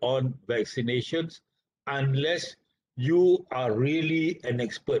expert on vaccinations unless you are really an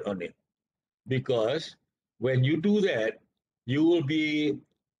expert on it. Because when you do that, you will be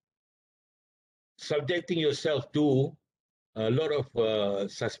subjecting yourself to a lot of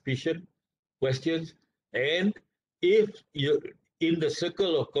suspicion, questions, and if you in the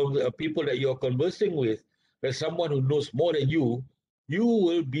circle of people that you're conversing with, there's someone who knows more than you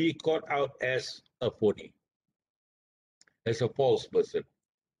will be caught out as a phony, as a false person.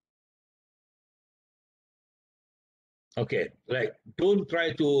 Okay, like don't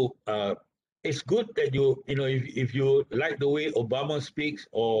try to. It's good that if you like the way Obama speaks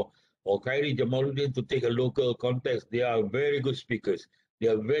or Khairi Jamaluddin, to take a local context, they are very good speakers. They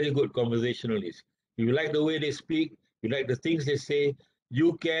are very good conversationalists. If you like the way they speak, you like the things they say,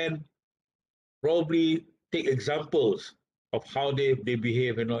 you can probably take examples of how they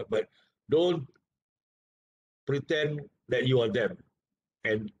behave and all, but don't pretend that you are them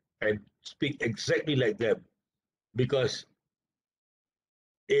and and speak exactly like them because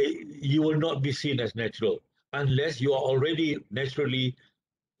you will not be seen as natural unless you are already naturally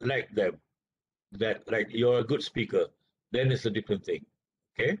like them, that like you're a good speaker. Then it's a different thing.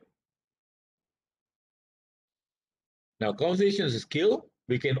 Okay, now conversation is a skill.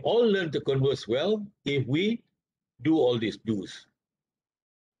 We can all learn to converse well if we do all these do's.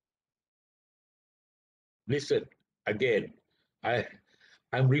 Listen, again,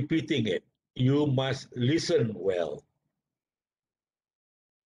 I'm repeating it. You must listen well.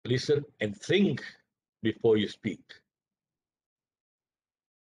 Listen and think before you speak.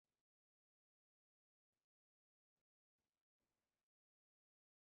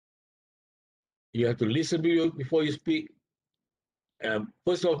 You have to listen before you speak.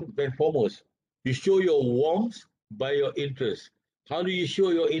 First and foremost, you show your warmth by your interest. How do you show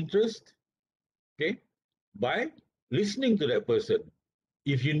your interest? Okay, by listening to that person.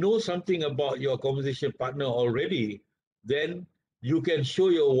 If you know something about your conversation partner already, then you can show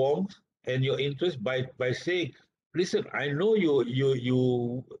your warmth and your interest by saying, "Listen, I know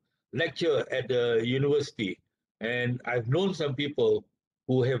you lecture at the university, and I've known some people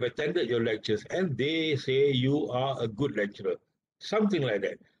who have attended your lectures, and they say you are a good lecturer. something like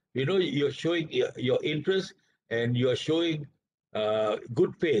that. You know, you're showing your interest, and you're showing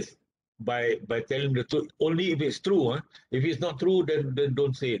good faith by telling the truth. Only if it's true. Huh? If it's not true, then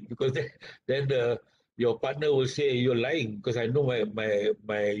don't say it, because then your partner will say you're lying, because I know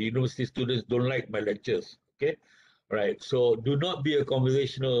my university students don't like my lectures. Okay, right. So do not be a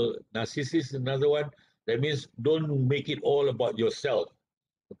conversational narcissist. Another one. That means don't make it all about yourself.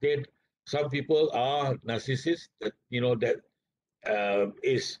 Okay, some people are narcissists, that that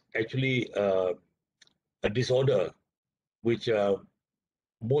is actually a disorder which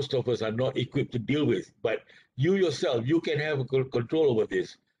most of us are not equipped to deal with. But you yourself, you can have control over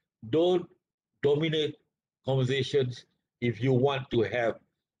this. Don't dominate conversations if you want to have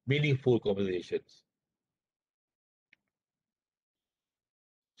meaningful conversations.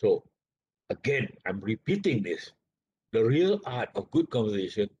 So again, I'm repeating this. The real art of good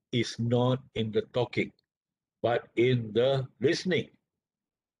conversation is not in the talking, but in the listening.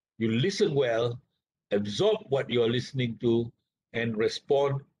 You listen well, absorb what you're listening to, and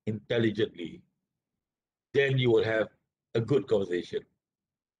respond intelligently. Then you will have a good conversation.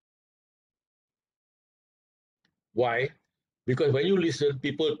 Why? Because when you listen,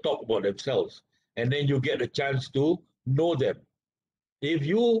 people talk about themselves, and then you get a chance to know them. If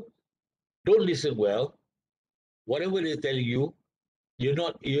you don't listen well, whatever they're telling you, you're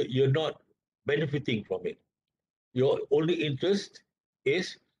not benefiting from it. Your only interest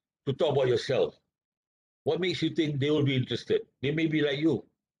is to talk about yourself. What makes you think they will be interested? They may be like you,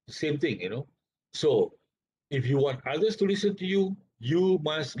 the same thing. So if you want others to listen to you, you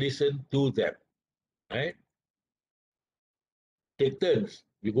must listen to them, right? Take turns.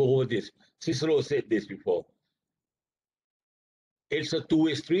 We go over this. Cicero said this before. It's a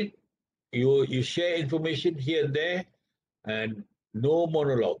two-way street. You share information here and there, and no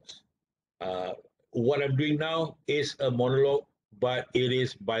monologues. Uh, what I'm doing now is a monologue, but it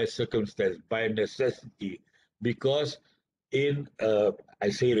is by circumstance, by necessity, because in I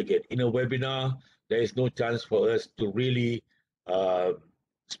say it again, in a webinar, there is no chance for us to really uh,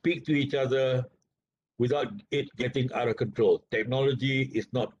 speak to each other without it getting out of control. Technology is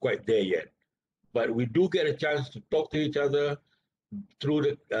not quite there yet, but we do get a chance to talk to each other through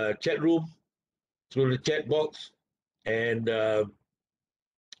the chat room, through the chat box, and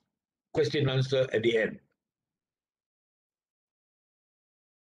question and answer at the end.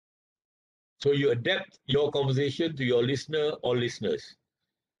 So you adapt your conversation to your listener or listeners.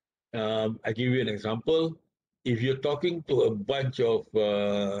 I give you an example. If you're talking to a bunch of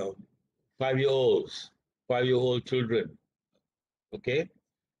 5-year-olds, 5-year-old children, okay,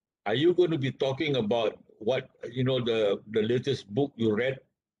 are you going to be talking about what the latest book you read?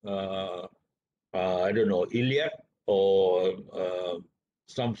 Uh, I don't know, Iliad, or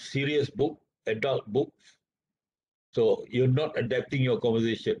some serious book, adult book. So you're not adapting your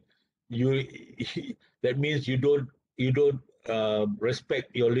conversation. You that means you don't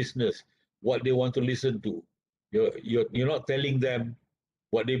respect your listeners, what they want to listen to. You're not telling them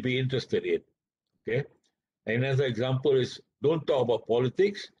what they be interested in. Okay. Another example is, don't talk about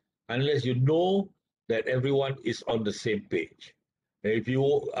politics unless you know that everyone is on the same page. If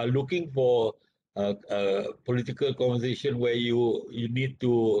you are looking for a political conversation where you need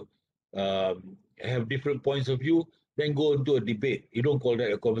to have different points of view, then go into a debate. You don't call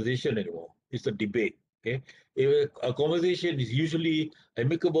that a conversation anymore. It's a debate. Okay. If a conversation is usually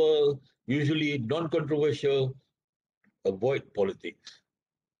amicable, usually non-controversial, avoid politics.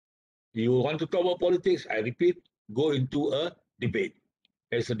 You want to talk about politics, I repeat, go into a debate.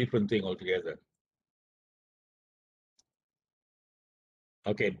 It's a different thing altogether.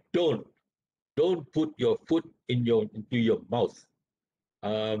 Okay, don't put your foot into your mouth.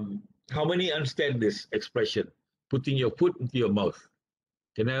 How many understand this expression? Putting your foot into your mouth.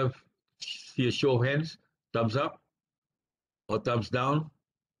 Can I have see a show of hands? Thumbs up or thumbs down?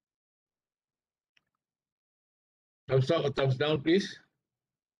 Thumbs up or thumbs down, please.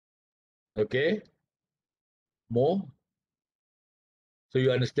 Okay, more. So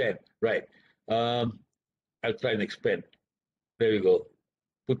you understand, right? I'll try and expand. There you go.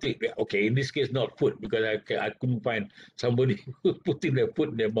 Putting, okay, in this case not foot, because I couldn't find somebody putting their foot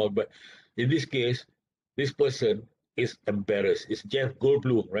in their mouth, but in this case this person is embarrassed. It's Jeff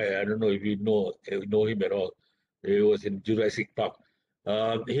Goldblum, right? I don't know if you know him at all. He was in Jurassic Park.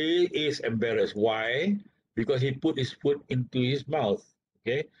 He is embarrassed. Why? Because he put his foot into his mouth.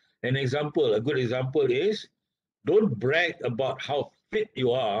 Okay. A good example is, don't brag about how fit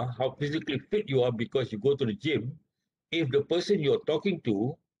you are, how physically fit you are because you go to the gym, if the person you're talking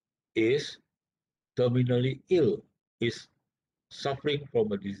to is terminally ill, is suffering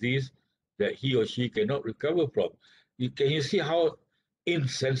from a disease that he or she cannot recover from. Can you see how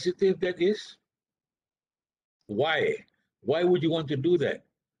insensitive that is? Why? Why would you want to do that?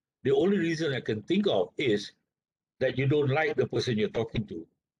 The only reason I can think of is that you don't like the person you're talking to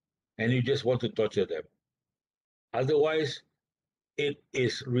and you just want to torture them. Otherwise, it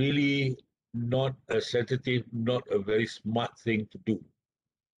is really not a sensitive, not a very smart thing to do.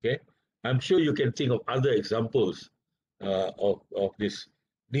 Okay, I'm sure you can think of other examples of this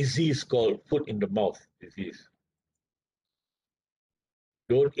disease called foot in the mouth disease.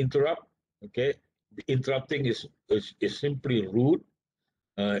 Don't interrupt. Okay, interrupting is simply rude.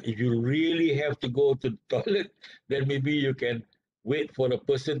 If you really have to go to the toilet, then maybe you can wait for the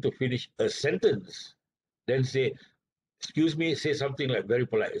person to finish a sentence. Then say, excuse me, say something like very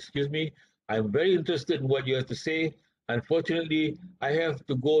polite. Excuse me, I'm very interested in what you have to say. Unfortunately, I have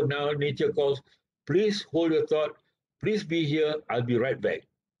to go now. Nature calls. Please hold your thought. Please be here. I'll be right back.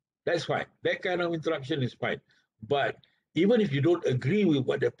 That's fine. That kind of interruption is fine. But even if you don't agree with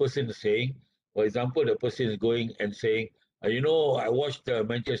what the person is saying, for example, the person is going and saying, I watched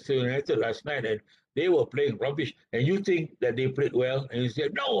Manchester United last night and they were playing rubbish, and you think that they played well, and you say,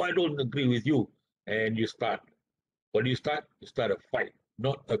 no, I don't agree with you. And you start. What do you start? You start a fight,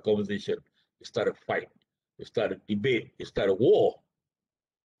 not a conversation. You start a fight. You start a debate. You start a war.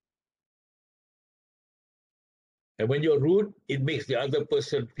 And when you're rude, it makes the other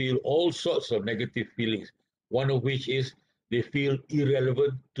person feel all sorts of negative feelings, one of which is they feel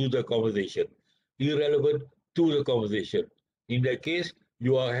irrelevant to the conversation. Irrelevant to the conversation. In that case,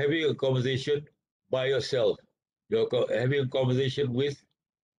 you are having a conversation by yourself. You're having a conversation with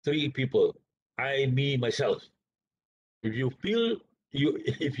three people. I, me, myself. If you feel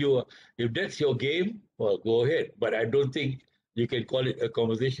if that's your game, well, go ahead. But I don't think you can call it a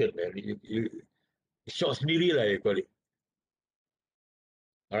conversation, man. Short sendiri lah, you call it.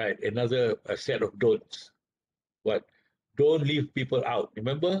 All right, another set of don'ts. What? Don't leave people out.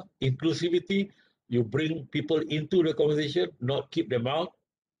 Remember, inclusivity, you bring people into the conversation, not keep them out.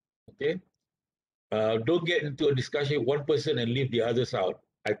 Okay? Don't get into a discussion with one person and leave the others out.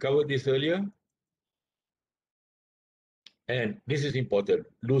 I covered this earlier, and this is important.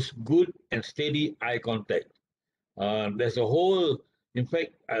 Lose good and steady eye contact. There's a whole, in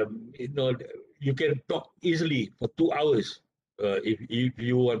fact, you can talk easily for 2 hours if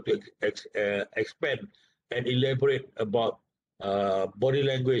you want to expand and elaborate about body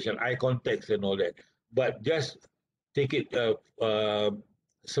language and eye context and all that. But just take it,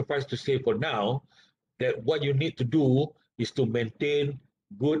 suffice to say for now, that what you need to do is to maintain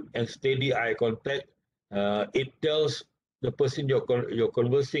good and steady eye contact. It tells the person you're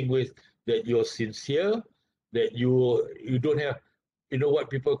conversing with that you're sincere, that you don't have, what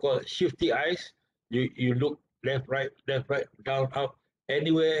people call shifty eyes. You look left, right, down, up,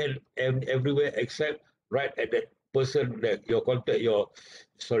 anywhere and everywhere except right at that person that your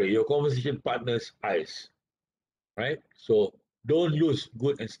conversation partner's eyes, right? So don't lose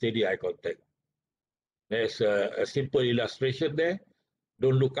good and steady eye contact. There's a simple illustration there.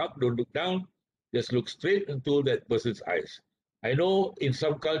 Don't look up, don't look down. Just look straight into that person's eyes. I know in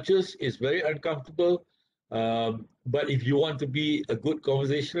some cultures it's very uncomfortable, but if you want to be a good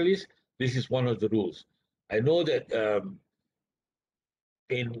conversationalist, this is one of the rules. I know that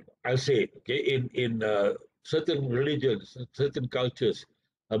I'll say, okay, in certain religions, certain cultures,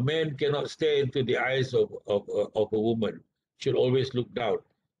 a man cannot stare into the eyes of a woman. Should always look down.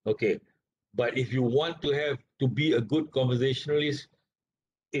 Okay, but if you want to be a good conversationalist,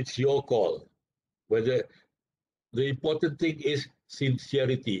 it's your call. Whether the important thing is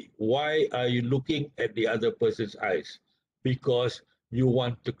sincerity. Why are you looking at the other person's eyes? Because you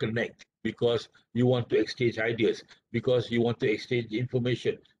want to connect, because you want to exchange ideas, because you want to exchange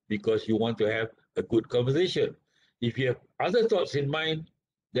information, because you want to have a good conversation. If you have other thoughts in mind,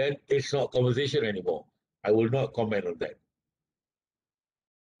 then it's not conversation anymore. I will not comment on that.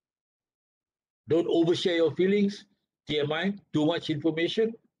 Don't overshare your feelings. TMI, too much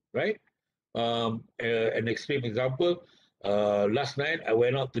information, right? An extreme example, last night I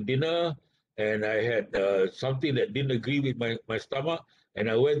went out to dinner and I had something that didn't agree with my stomach, and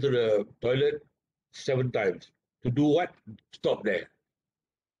I went to the toilet 7 times. To do what? Stop there.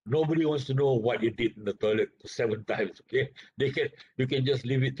 Nobody wants to know what you did in the toilet 7 times. Okay, you can just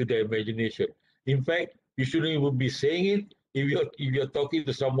leave it to their imagination. In fact, you shouldn't even be saying it if you're talking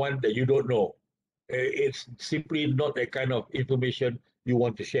to someone that you don't know. It's simply not that kind of information you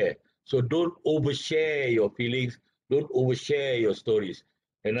want to share. So don't overshare your feelings. Don't overshare your stories.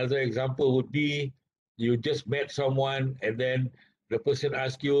 Another example would be you just met someone and then the person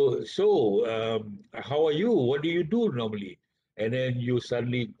asks you, so how are you? What do you do normally? And then you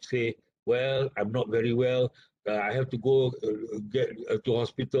suddenly say, well, I'm not very well. I have to go get to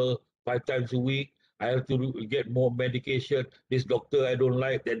hospital 5 times a week. I have to get more medication. This doctor I don't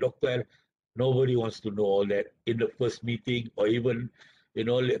like. That doctor. Nobody wants to know all that in the first meeting, or even, you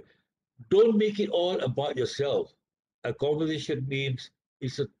know, don't make it all about yourself. A conversation means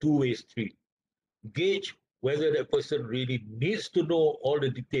it's a two-way street. Gauge whether that person really needs to know all the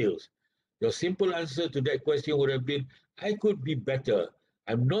details. Your simple answer to that question would have been, I could be better.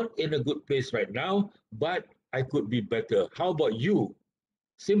 I'm not in a good place right now, but I could be better. How about you?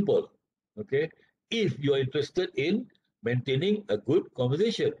 Simple. Okay. If you're interested in maintaining a good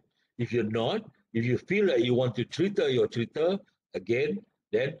conversation. If you're not, if you feel like you want to treat her, your treater, again,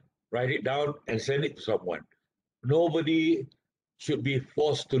 then write it down and send it to someone. Nobody should be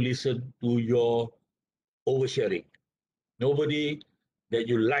forced to listen to your oversharing. Nobody that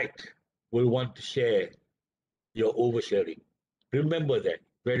you like will want to share your oversharing. Remember that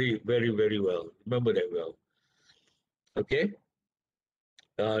very, very, very well. Remember that well. Okay.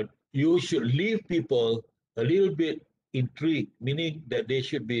 uh, you should leave people a little bit intrigued, meaning that they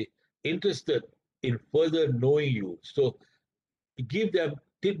should be interested in further knowing you. So give them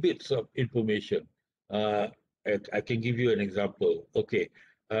tidbits of information. Uh, I can give you an example. Okay,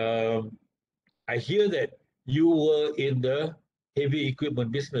 um, I hear that you were in the heavy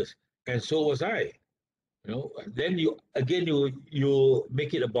equipment business, and so was I. You know, then you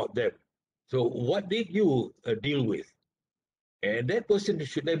make it about them. So what did you deal with? And that person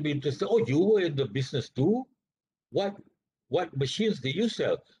should then be interested. Oh, you were in the business too. What what machines did you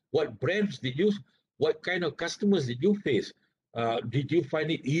sell? What brands did you? What kind of customers did you face? Did you find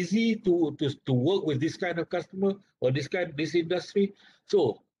it easy to work with this kind of customer or this industry?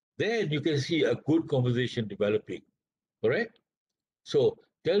 So then you can see a good conversation developing. Correct? So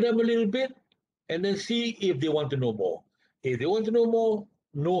tell them a little bit and then see if they want to know more. If they want to know more,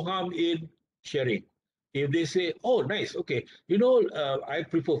 no harm in sharing. If they say, "Oh, nice, okay, I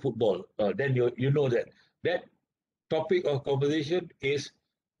prefer football," then you know that that topic of conversation is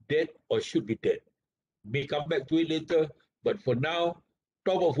dead or should be dead. May come back to it later, but for now,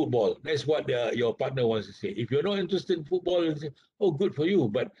 talk about football. That's what your partner wants to say. If you're not interested in football, you say, "Oh, good for you,"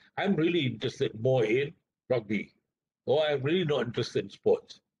 but I'm really interested more in rugby, or I'm really not interested in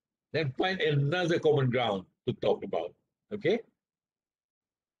sports. Then find another common ground to talk about. Okay,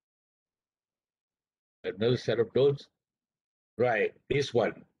 another set of those. Right, this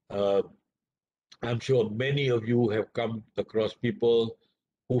one. I'm sure many of you have come across people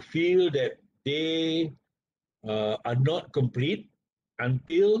who feel that they are not complete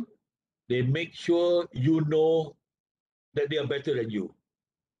until they make sure you know that they are better than you.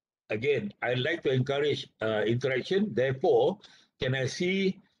 Again, I like to encourage interaction. Therefore, can I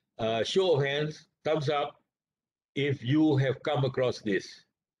see show of hands, thumbs up, if you have come across this?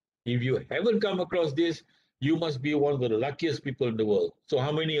 If you haven't come across this, you must be one of the luckiest people in the world. So,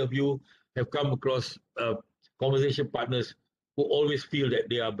 how many of you have come across conversation partners who always feel that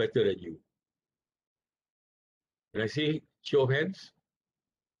they are better than you? Can I see show of hands?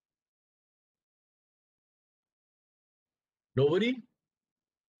 Nobody?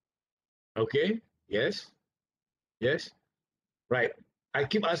 Okay. Yes. Yes. Right. I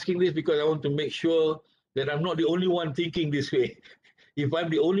keep asking this because I want to make sure that I'm not the only one thinking this way. If I'm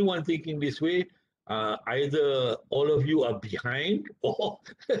the only one thinking this way, either all of you are behind or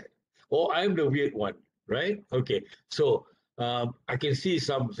or I'm the weird one, right? Okay. So I can see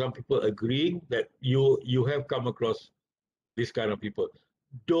some people agreeing that you have come across this kind of people.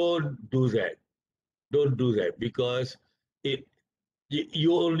 Don't do that. Don't do that because it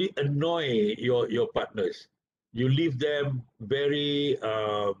you only annoy your partners. You leave them very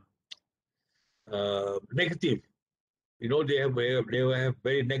negative. You know, they will have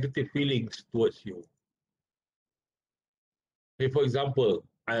very negative feelings towards you. Hey, for example,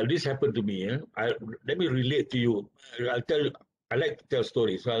 this happened to me. Let me relate to you. I'll tell you. I like to tell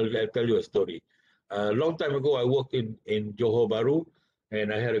stories, so I'll tell you a story. A long time ago, I worked in Johor Bahru,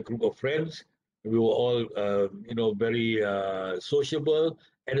 and I had a group of friends. We were all, very sociable.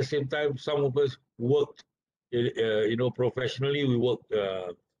 At the same time, some of us worked, professionally.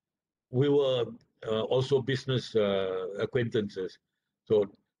 We were also business acquaintances. So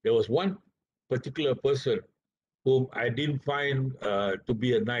there was one particular person whom I didn't find to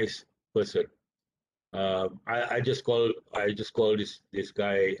be a nice person. I just call this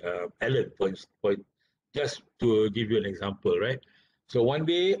guy Alan for just to give you an example, right? So one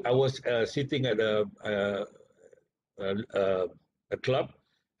day I was sitting at a, a, a club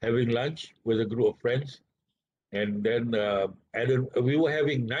having lunch with a group of friends, and then Alan, we were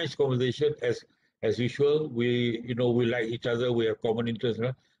having nice conversation as usual. We like each other. We have common interests,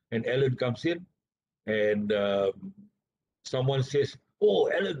 and Alan comes in and someone says, "Oh,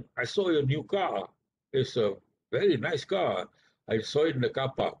 Alan, I saw your new car. It's a very nice car. I saw it in the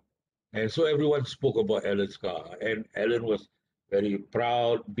car park." And so everyone spoke about Alan's car, and Alan was very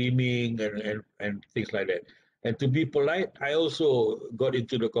proud, beaming, and things like that. And to be polite, I also got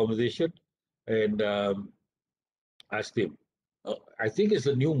into the conversation and asked him, "I think it's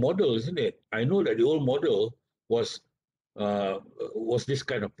a new model, isn't it? I know that the old model was uh, was this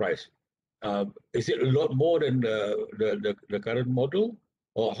kind of price. Is it a lot more than the current model,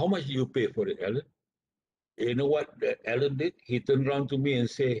 or how much do you pay for it, Alan?" You know what Alan did? He turned around to me and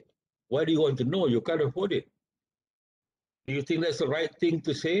said, "Why do you want to know? You can't afford it." Do you think that's the right thing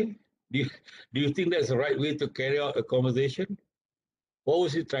to say? Do you think that's the right way to carry out a conversation? What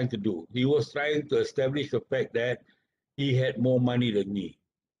was he trying to do? He was trying to establish the fact that he had more money than me.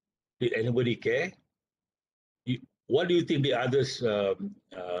 Did anybody care? What do you think the others?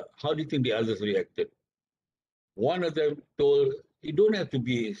 How do you think the others reacted? One of them told, "You don't have to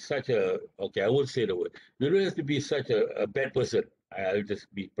be such a okay. I won't say the word. You don't have to be such a bad person." I'll just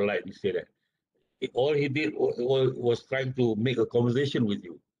be polite and say that. All he did was trying to make a conversation with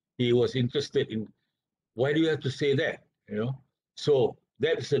you. He was interested in why do you have to say that? You know. So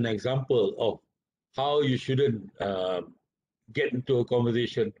that's an example of how you shouldn't get into a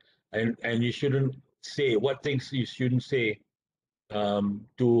conversation, and you shouldn't say what things you shouldn't say um,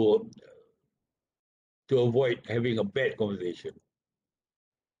 to to avoid having a bad conversation.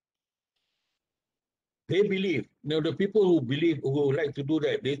 They believe, the people who believe, who like to do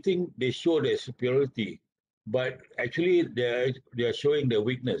that, they think they show their superiority, but actually they're showing their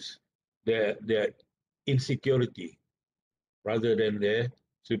weakness, their insecurity, rather than their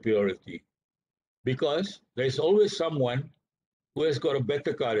superiority. Because there's always someone who has got a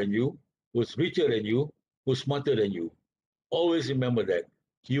better car than you, who's richer than you, who's smarter than you. Always remember that.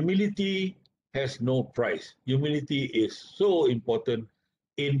 Humility has no price. Humility is so important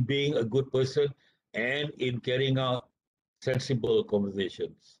in being a good person and in carrying out sensible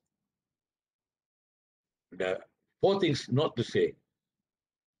conversations. The four things not to say.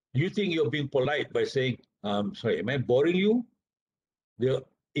 You think you're being polite by saying, sorry, am I boring you? The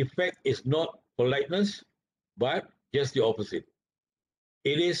effect is not politeness, but just the opposite.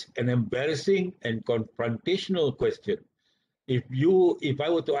 It is an embarrassing and confrontational question. If I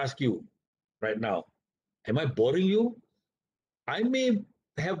were to ask you right now, am I boring you? I may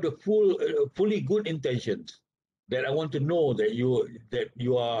have the fully good intentions that I want to know that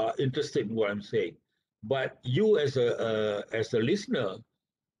you are interested in what I'm saying. But you as a listener,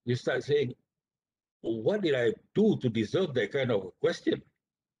 you start saying, what did I do to deserve that kind of question?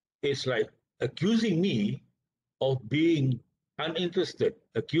 It's like accusing me of being uninterested,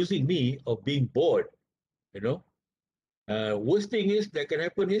 accusing me of being bored, you know. Worst thing is that can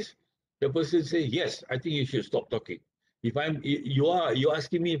happen is the person say, "Yes, I think you should stop talking." If you're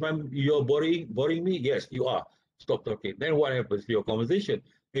asking me if you're boring me. Yes, you are. Stop talking. Then what happens? Your conversation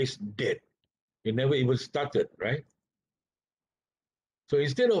is dead. It never even started, right? So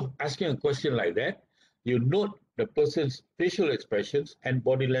instead of asking a question like that, you note the person's facial expressions and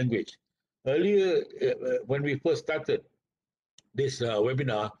body language. Earlier, when we first started this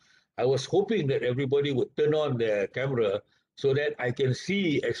webinar, I was hoping that everybody would turn on their camera so that I can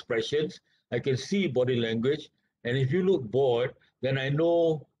see expressions, I can see body language, and if you look bored, then I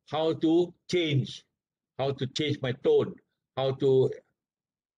know how to change my tone, how to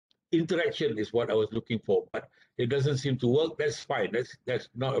interaction is what I was looking for, but it doesn't seem to work. That's fine. That's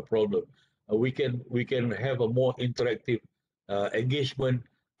not a problem. We can have a more interactive engagement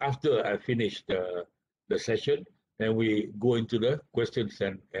after I finish the session, and we go into the questions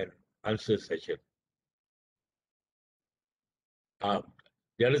and answer session. Um,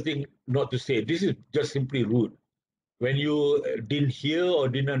 the other thing not to say, this is just simply rude. When you didn't hear or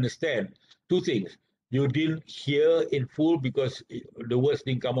didn't understand, two things. You didn't hear in full because the words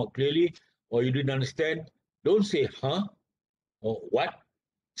didn't come out clearly, or you didn't understand. Don't say, huh? Or what?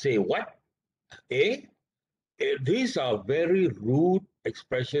 Say what? Eh? These are very rude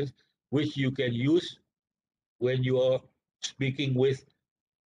expressions which you can use when you are speaking with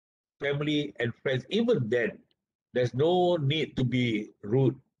family and friends. Even then, there's no need to be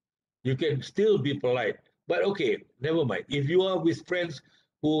rude. You can still be polite. But okay, never mind. If you are with friends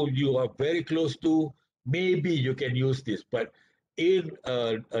who you are very close to, maybe you can use this. But in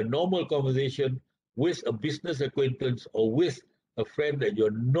a normal conversation with a business acquaintance or with a friend that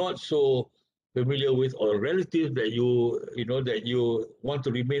you're not so familiar with, or a relative that you want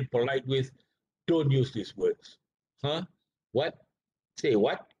to remain polite with, don't use these words. Huh? What? Say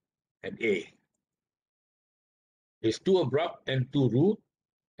what? And a. It's too abrupt and too rude,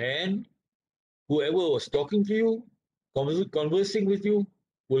 and whoever was talking to you, conversing with you,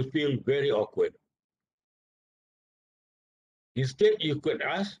 will feel very awkward. Instead, you could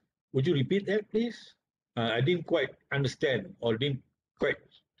ask, would you repeat that, please? I didn't quite understand or didn't quite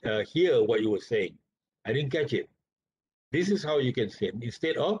hear what you were saying. I didn't catch it. This is how you can say it.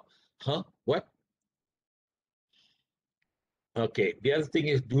 Instead of, huh, what? Okay. The other thing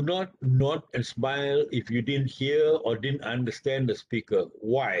is, do not nod and smile if you didn't hear or didn't understand the speaker.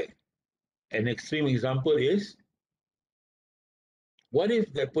 Why? An extreme example is, what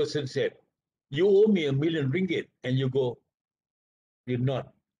if that person said, you owe me R1,000,000, and you go, you nod.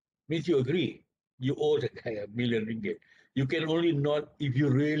 Means you agree. You owe the guy R1,000,000. You can only nod if you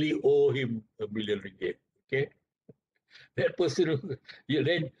really owe him R1,000,000. Okay? That person, you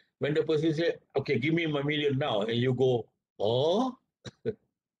then, when the person said, okay, give me my million now, and you go, oh,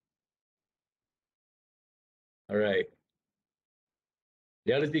 all right.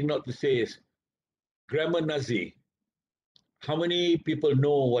 The other thing not to say is grammar Nazi. How many people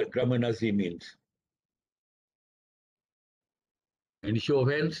know what grammar Nazi means? Any show of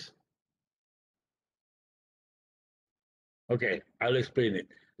hands? Okay, I'll explain it.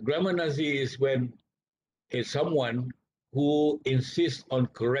 Grammar Nazi is when it's someone who insists on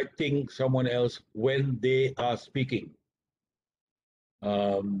correcting someone else when they are speaking.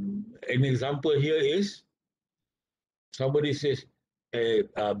 An example here is somebody says,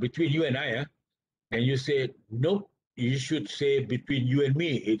 between you and I, and you say, nope, you should say between you and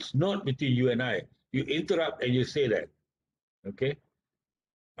me. It's not between you and I. You interrupt and you say that. Okay?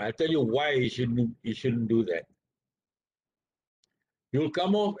 I'll tell you why you shouldn't do that. You'll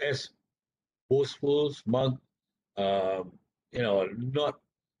come off as boastful, smug, um, not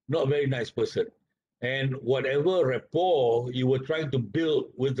very nice person. And whatever rapport you were trying to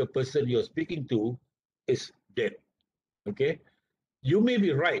build with the person you're speaking to is dead. Okay? You may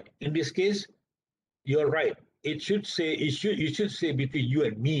be right. In this case, you're right. You should say between you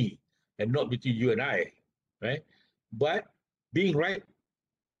and me and not between you and I. Right? But being right,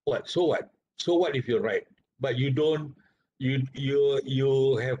 what? So what? So what if you're right? But you don't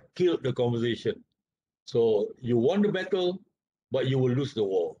you have killed the conversation. So you won the battle, but you will lose the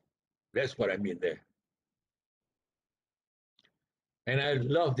war. That's what I mean there. And I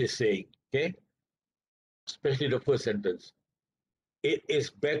love this saying, okay? Especially the first sentence. It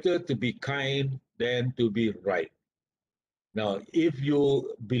is better to be kind than to be right. Now, if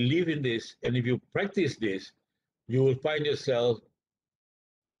you believe in this and if you practice this, you will find yourself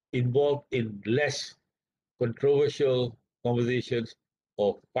involved in less controversial conversations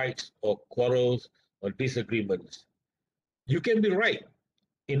or fights or quarrels or disagreements. You can be right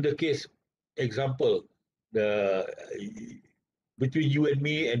in the case example, the between you and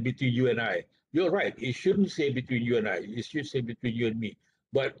me and between you and I. You're right. It shouldn't say between you and I. It should say between you and me.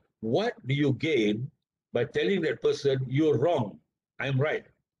 But what do you gain by telling that person you're wrong? I'm right.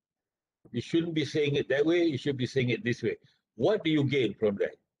 You shouldn't be saying it that way. You should be saying it this way. What do you gain from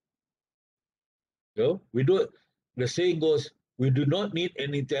that? You know, we do. The saying goes, we do not need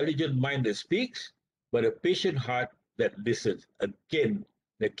an intelligent mind that speaks, but a patient heart that listens. Again,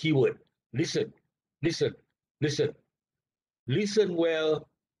 the keyword: listen, listen, listen. Listen well,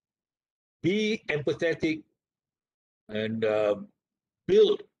 be empathetic, and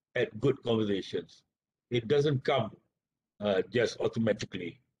build at good conversations. It doesn't come just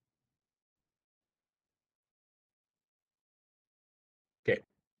automatically. Okay.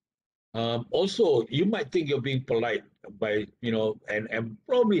 Also, you might think you're being polite by, and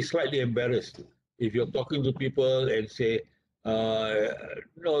probably slightly embarrassed if you're talking to people and say, uh,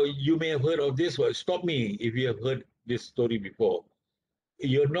 no, you may have heard of this, or stop me if you have heard this story before.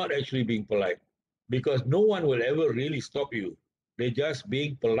 You're not actually being polite because no one will ever really stop you. They're just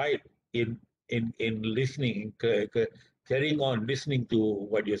being polite in listening, carrying on listening to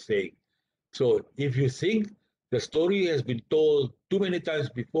what you're saying. So if you think the story has been told too many times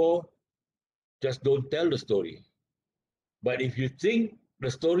before, just don't tell the story. But if you think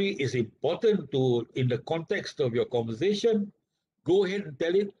the story is important to in the context of your conversation, go ahead and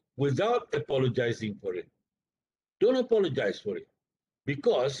tell it without apologizing for it. Don't apologize for it.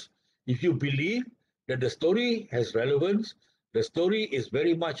 Because if you believe that the story has relevance, the story is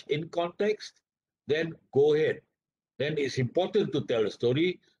very much in context, then go ahead. Then it's important to tell a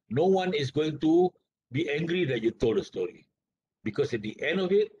story. No one is going to be angry that you told a story because at the end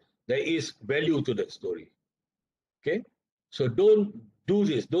of it, there is value to that story. Okay? So don't do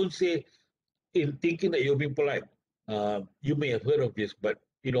this. Don't say in thinking that you're being polite. You may have heard of this, but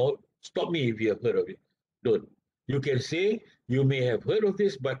stop me if you have heard of it. Don't. You can say you may have heard of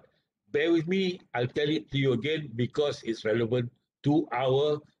this, but bear with me. I'll tell it to you again because it's relevant to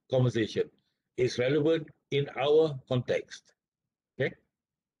our conversation. is relevant in our context. Okay?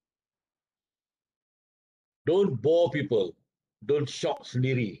 Don't bore people. Don't shock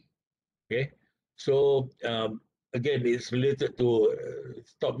sendiri. Okay? So, again, it's related to,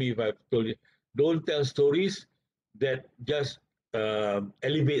 stop me if I've told you, don't tell stories that just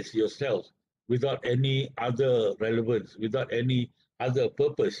elevates yourself without any other relevance, without any other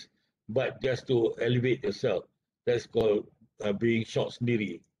purpose, but just to elevate yourself. That's called being shock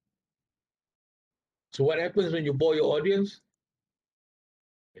sendiri. So what happens when you bore your audience?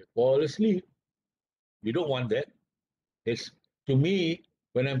 They fall asleep. You don't want that. It's, to me,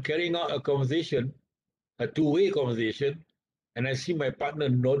 when I'm carrying out a conversation, a two-way conversation, and I see my partner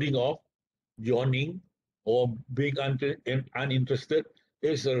nodding off, yawning, or being uninterested,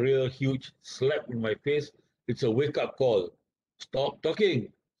 it's a real huge slap in my face. It's a wake-up call. Stop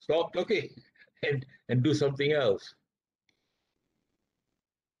talking, and do something else.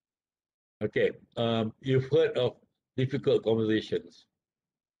 Okay, you've heard of difficult conversations.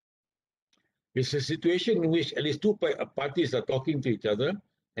 It's a situation in which at least two parties are talking to each other,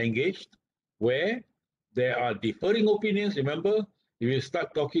 engaged, where there are differing opinions. Remember, if you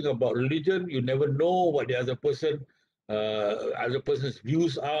start talking about religion, you never know what the other person's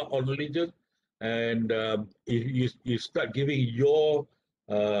views are on religion, and if you start giving your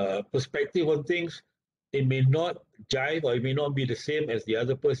perspective on things, it may not jive or it may not be the same as the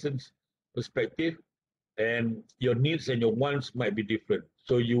other person's perspective, and your needs and your wants might be different.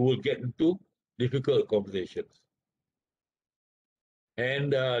 So you will get into difficult conversations.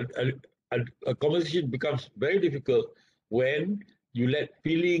 And a conversation becomes very difficult when you let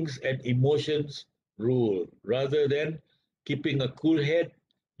feelings and emotions rule. Rather than keeping a cool head,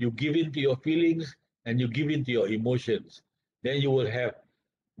 you give in to your feelings and you give in to your emotions. Then you will have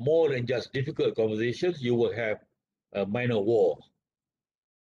more than just difficult conversations, you will have a minor war.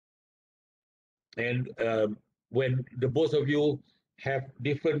 And when the both of you have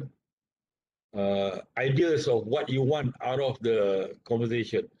different ideas of what you want out of the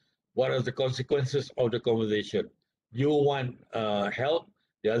conversation. What are the consequences of the conversation? You want help.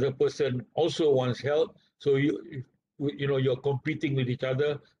 The other person also wants help. So you're competing with each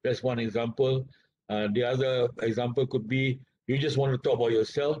other. That's one example. The other example could be you just want to talk about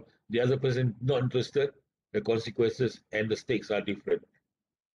yourself. The other person not interested. The consequences and the stakes are different.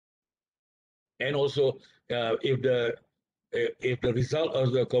 And also, if the result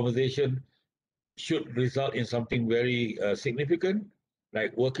of the conversation should result in something very significant,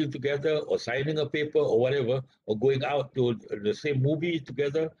 like working together or signing a paper or whatever, or going out to the same movie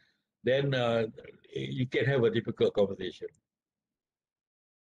together, then you can have a difficult conversation.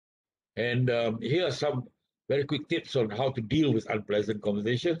 And here are some very quick tips on how to deal with unpleasant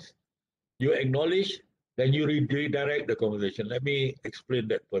conversations. You acknowledge, then you redirect the conversation. Let me explain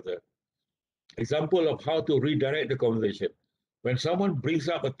that further. Example of how to redirect the conversation. When someone brings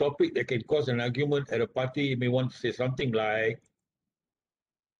up a topic that can cause an argument at a party, you may want to say something like,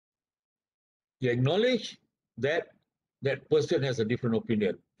 you acknowledge that that person has a different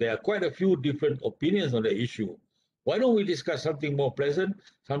opinion. There are quite a few different opinions on the issue. Why don't we discuss something more pleasant,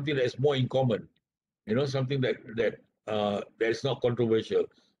 something that is more in common? Something that is not controversial.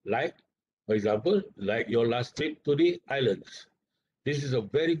 Like, for example, like your last trip to the islands. This is a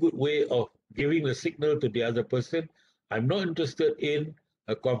very good way of giving the signal to the other person. I'm not interested in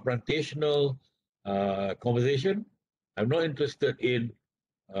a confrontational conversation. I'm not interested in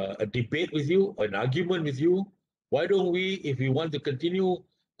a debate with you, an argument with you. Why don't we, if we want to continue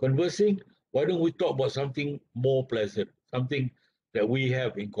conversing, why don't we talk about something more pleasant, something that we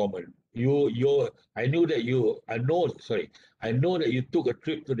have in common? I know that you took a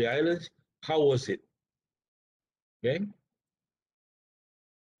trip to the islands. How was it? Okay.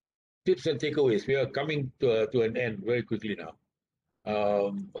 Tips and takeaways. We are coming to an end very quickly now.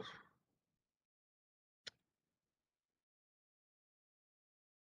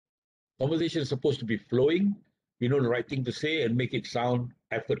 Conversation is supposed to be flowing. You know the right thing to say and make it sound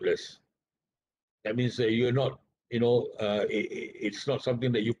effortless. That means you're not, it's not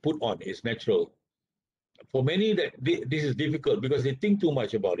something that you put on. It's natural. For many, this is difficult because they think too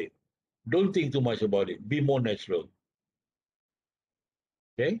much about it. Don't think too much about it. Be more natural.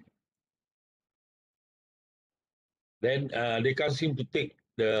 Okay. Then they can't seem to take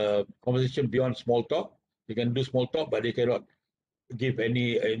the conversation beyond small talk. They can do small talk, but they cannot give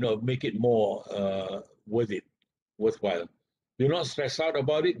any, make it more worthwhile. Do not stress out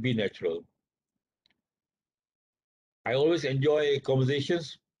about it. Be natural. I always enjoy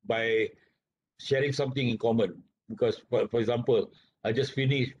conversations by sharing something in common. Because, for example, I just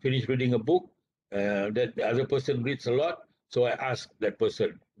finished reading a book that the other person reads a lot. So I ask that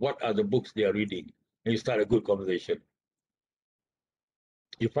person, what are the books they are reading? And you start a good conversation.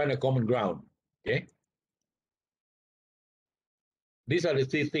 You find a common ground. Okay. These are the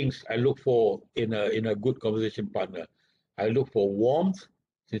three things I look for in a good conversation partner. I look for warmth,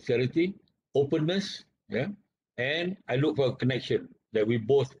 sincerity, openness, yeah, and I look for a connection that we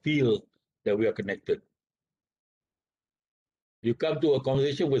both feel that we are connected. You come to a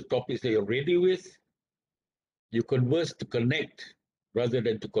conversation with topics that you're ready with. You converse to connect rather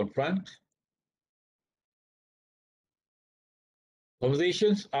than to confront.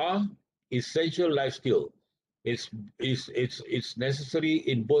 Conversations are essential life skill. It's necessary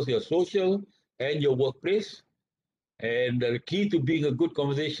in both your social and your workplace. And the key to being a good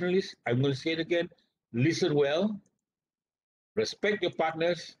conversationalist, I'm going to say it again, listen well, respect your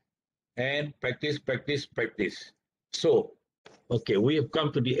partners, and practice, practice, practice. So, okay, we have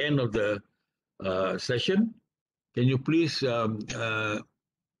come to the end of the session. Can you please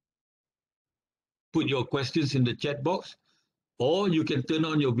put your questions in the chat box? Or you can turn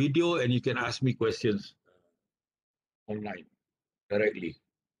on your video and you can ask me questions online directly.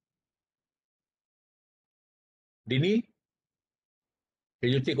 Dini, can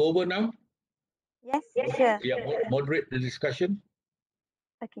you take over now? Yes, sure. Yeah, moderate the discussion.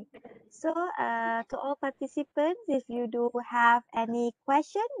 Okay. So, to all participants, if you do have any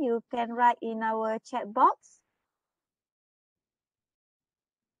question, you can write in our chat box,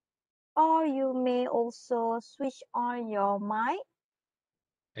 or you may also switch on your mic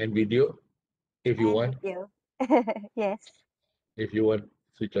And video, if you and want. video. Yes. If you want,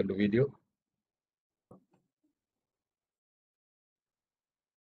 switch on the video.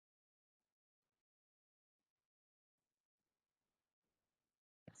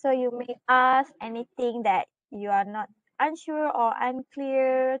 So you may ask anything that you are not unsure or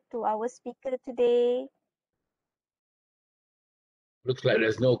unclear to our speaker today. Looks like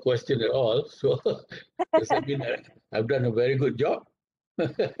there's no question at all. So does that mean that I've done a very good job?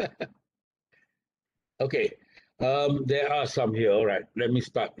 Okay. There are some here. All right. Let me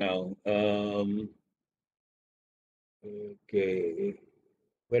start now. Okay.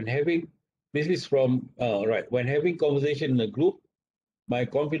 When having this is from all right. When having conversation in a group, my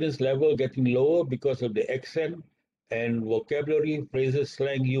confidence level getting lower because of the accent and vocabulary, phrases,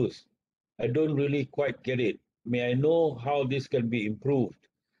 slang used. I don't really quite get it. May I know how this can be improved?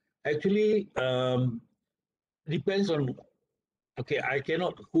 Actually, depends on. Okay, I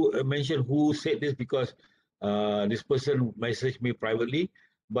cannot mention who said this because this person messaged me privately.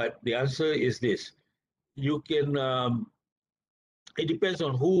 But the answer is this: you can. It depends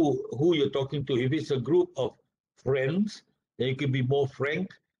on who you're talking to. If it's a group of friends, then you can be more frank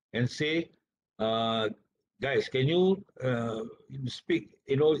and say, uh, "Guys, can you speak?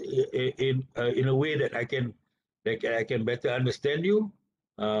 You know, in a way that I can better understand you."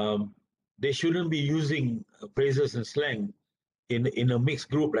 Um, they shouldn't be using phrases and slang in a mixed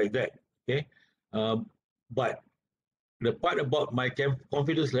group like that. Okay, um, but the part about my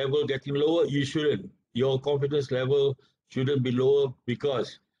confidence level getting lower, you shouldn't. Your confidence level shouldn't be lower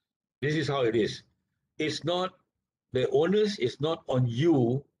because this is how it is. It's not the onus is not on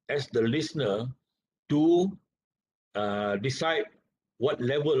you as the listener to decide what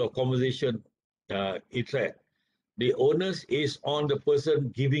level of conversation it's at. The onus is on the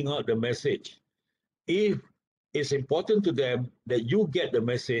person giving out the message. If it's important to them that you get the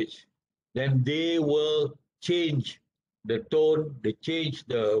message, then they will change the tone, they change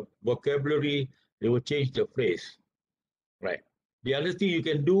the vocabulary, they will change the phrase. Right. The other thing you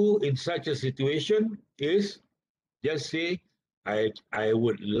can do in such a situation is just say, I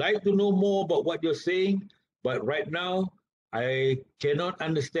would like to know more about what you're saying, but right now I cannot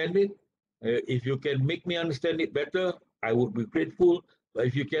understand it. If you can make me understand it better, I would be grateful. But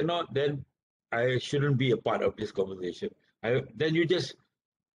if you cannot, then I shouldn't be a part of this conversation. Then you just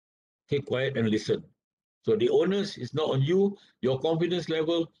keep quiet and listen. So the onus is not on you. Your confidence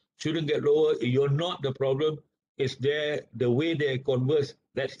level shouldn't get lower. You're not the problem. It's there, the way they converse,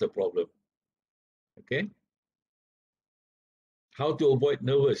 that's the problem. Okay? How to avoid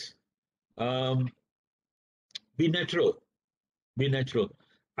nervous? Um, be natural. Be natural.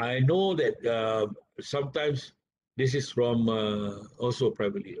 I know that sometimes this is from also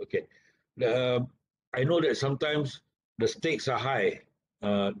privately. Okay, uh, I know that sometimes the stakes are high.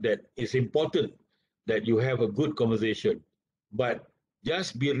 That it's important that you have a good conversation, but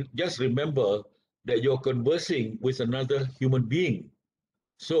just remember that you're conversing with another human being.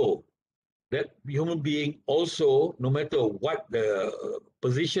 So that human being also, no matter what the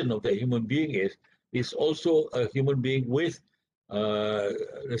position of that human being is also a human being with uh,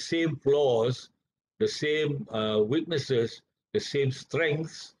 the same flaws the same weaknesses, the same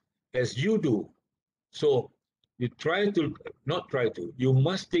strengths as you do. So you try to, not try to, you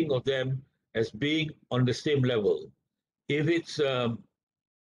must think of them as being on the same level. If it's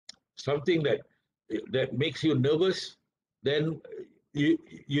something that makes you nervous, then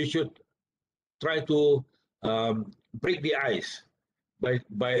you should try to break the ice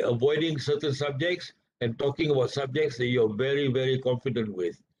by avoiding certain subjects and talking about subjects that you're very confident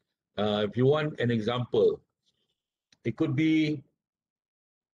with. If you want an example, it could be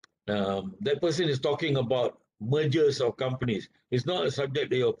that person is talking about mergers of companies. It's not a subject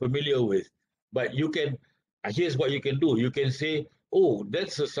that you're familiar with, but you can. Here's what you can do. You can say, "Oh,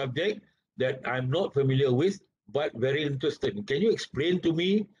 that's a subject that I'm not familiar with, but very interested. Can you explain to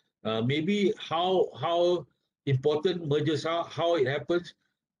me maybe how important mergers are, how it happens?"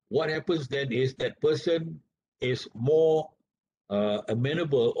 What happens then is that person is more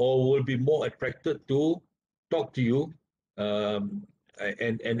amenable or will be more attracted to talk to you um,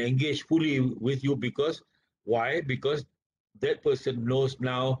 and engage fully with you because why? Because that person knows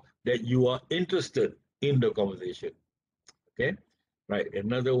now that you are interested in the conversation. Okay, right.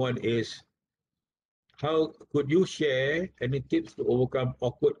 Another one is how could you share any tips to overcome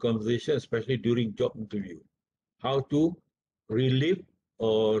awkward conversation, especially during job interview? How to relive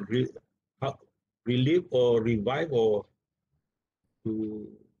or how, relive or revive or to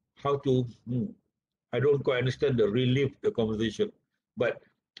how to I don't quite understand the relive the conversation, but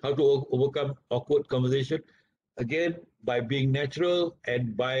how to overcome awkward conversation again by being natural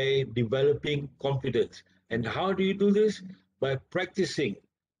and by developing confidence. And how do you do this? By practicing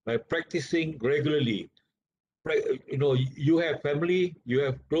regularly. You know, you have family, you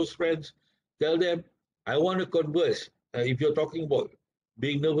have close friends. Tell them, I want to converse. If you're talking about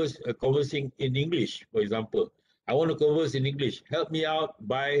being nervous, conversing in English, for example, I want to converse in English. Help me out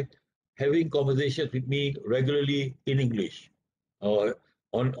by having conversations with me regularly in English, or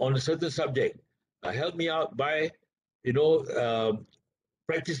on a certain subject. Help me out by, you know,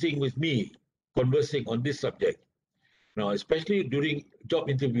 practicing with me, conversing on this subject. Now, especially during job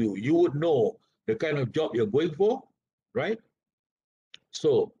interview, you would know the kind of job you're going for, right?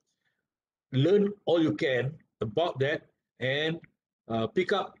 So learn all you can about that and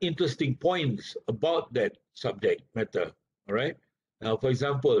pick up interesting points about that subject matter. All right. Now, for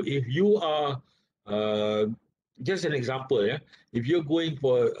example, if you are uh, just an example, yeah, if you're going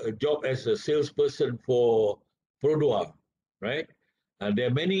for a job as a salesperson for Produa, right? There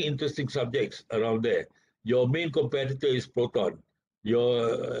are many interesting subjects around there. Your main competitor is Proton.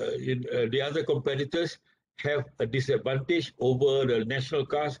 The other competitors have a disadvantage over the national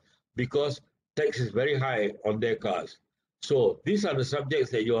cars because tax is very high on their cars. So these are the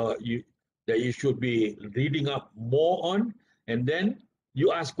subjects that you should be reading up more on, and then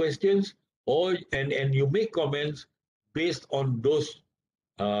you ask questions or and you make comments based on those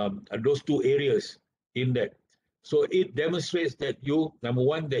two areas in that. So it demonstrates that you, number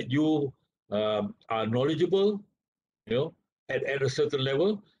one, that you are knowledgeable, you know, at a certain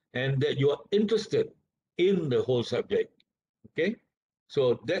level, and that you are interested in the whole subject. Okay,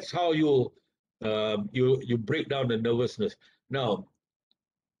 so that's how you break down the nervousness. Now,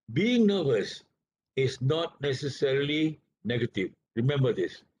 being nervous is not necessarily negative. Remember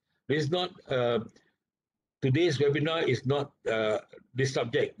this. This is not today's webinar is not this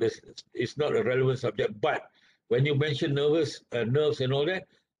subject. This is not a relevant subject. But when you mention nerves and all that,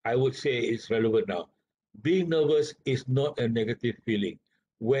 I would say it's relevant now. Being nervous is not a negative feeling.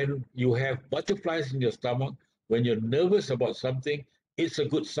 When you have butterflies in your stomach, when you're nervous about something, it's a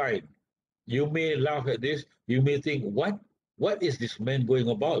good sign. You may laugh at this. You may think, what is this man going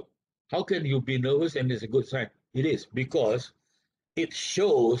about? How can you be nervous and it's a good sign? It is because it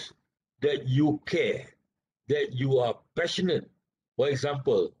shows that you care, that you are passionate. For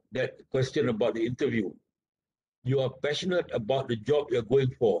example, that question about the interview. You are passionate about the job you're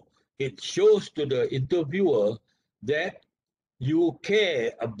going for. It shows to the interviewer that you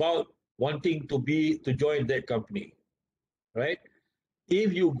care about wanting to join that company, right?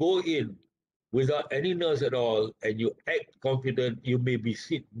 If you go in without any nerves at all and you act confident, you may be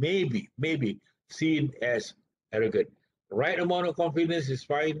seen, maybe seen as arrogant. Right amount of confidence is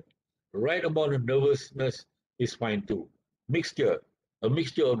fine. Right amount of nervousness is fine too. A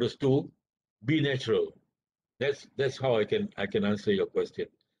mixture of those two. Be natural. That's how I can answer your question.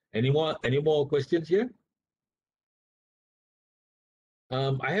 Any more questions here?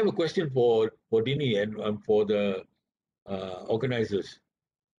 I have a question for Dini and for the organizers.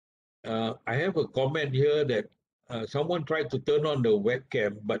 I have a comment here that someone tried to turn on the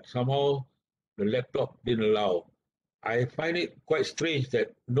webcam, but somehow the laptop didn't allow. I find it quite strange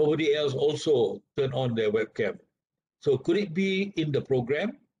that nobody else also turned on their webcam. So could it be in the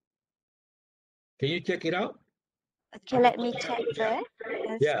program? Can you check it out? Okay, let me check first.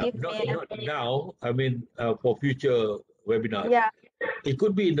 Just Yeah, give not me a... not now. I mean, for future webinars, Yeah, it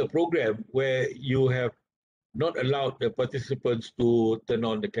could be in the program where you have not allowed the participants to turn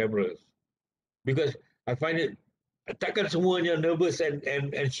on the cameras, because I find it takkan semuanya nervous and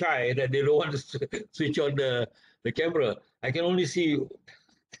shy that they don't want to switch on the camera. I can only see.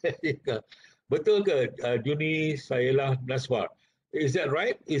 Betul ke, Juni Sayalah Naswar? Is that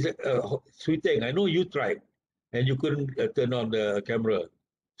right? Is it Sweeteng? I know you tried and you couldn't turn on the camera.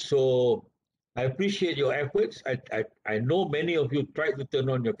 So I appreciate your efforts. I know many of you tried to turn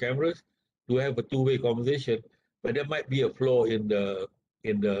on your cameras to have a two-way conversation, but there might be a flaw in the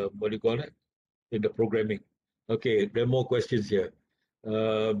what do you call it? In the programming. Okay, there are more questions here.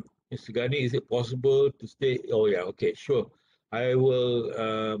 Mr. Ghani, is it possible to stay? Oh yeah, okay, sure. I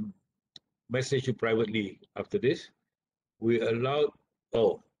will message you privately after this. We allowed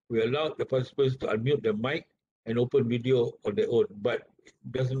we allowed the participants to unmute their mic and open video on their own, but it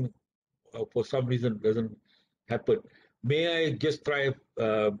doesn't for some reason doesn't happen. May I just try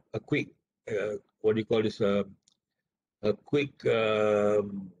a quick what do you call this a quick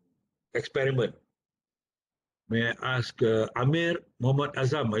experiment? May I ask Amir Muhammad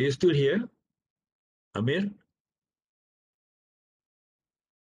Azam, are you still here? Amir,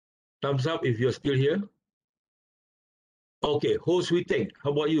 thumbs up if you're still here. Okay, Ho Sweet Teng,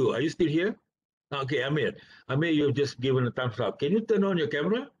 how about you? Are you still here? Okay, Amir. Amir, you've just given a thumbs up. Can you turn on your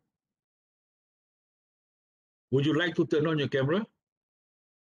camera? Would you like to turn on your camera?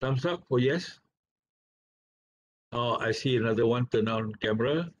 Thumbs up for yes. Oh, I see another one. Turn on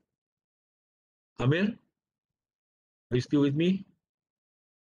camera. Amir, are you still with me?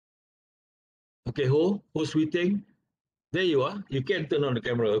 Okay, Ho Sweet Teng. There you are. You can turn on the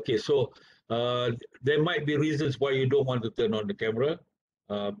camera. Okay, so there might be reasons why you don't want to turn on the camera.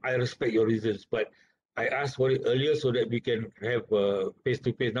 I respect your reasons, but I asked for it earlier so that we can have face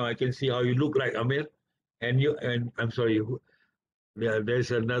to face. Now I can see how you look like, Amir, and I'm sorry. Yeah,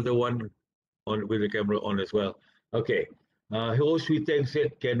 there's another one on with the camera on as well. Okay. Ho Sweet Teng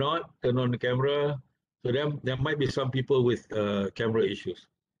said cannot turn on the camera. So there might be some people with camera issues.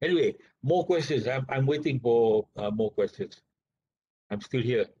 Anyway, more questions. I'm waiting for more questions. I'm still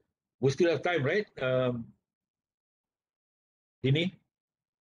here. We still have time, right? Dini,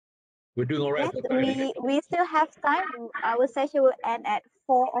 we're doing all right yes, for time. we still have time. Our session will end at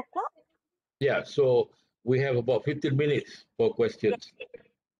 4 o'clock. Yeah, so we have about 15 minutes for Yes. questions.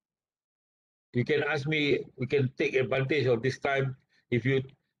 You can ask me, we can take advantage of this time. If you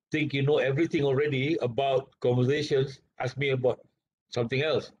think you know everything already about conversations, ask me about something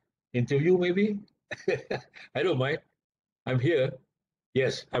else. Interview maybe? I don't mind. I'm here.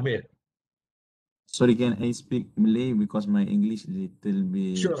 Yes, I'm here. Sorry, can I speak Malay because my English little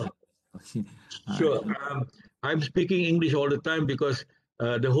bit Sure, okay. sure. I'm speaking English all the time because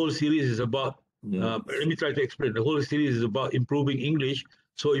the whole series is about, Yeah. let me try to explain. The whole series is about improving English.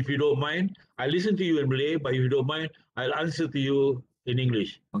 So if you don't mind, I listen to you in Malay, but if you don't mind, I'll answer to you in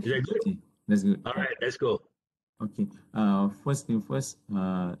English. Is Okay, that good? okay. That's good. All right, let's go. Okay. First thing first,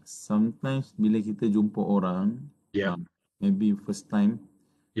 sometimes bila kita jumpa orang, Yep, maybe first time,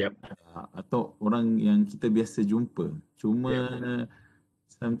 yep, atau orang yang kita biasa jumpa, cuma yep.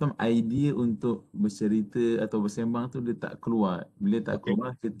 sometimes idea untuk bercerita atau bersembang tu dia tak keluar. Bila tak Okay.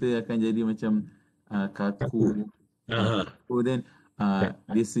 keluar, kita akan jadi macam kaku. Uh-huh. Then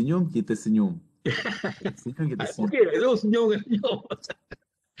dia senyum, kita senyum. Dia senyum, kita senyum. Okay, so senyum, senyum.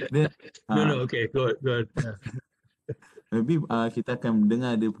 Then No, no, okay, good, good. maybe kita akan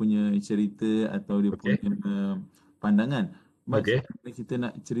dengar dia punya cerita atau dia Okay, punya pandangan. But okay, bila kita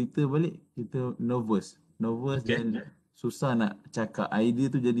nak cerita balik, kita nervous. Nervous okay, dan susah nak cakap. Idea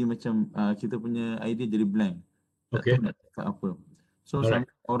tu jadi macam kita punya idea jadi blank. Tak tahu okay. nak cakap apa. So All right.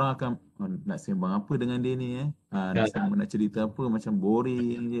 orang akan nak sembang apa dengan dia ni Yeah, nak cerita apa, macam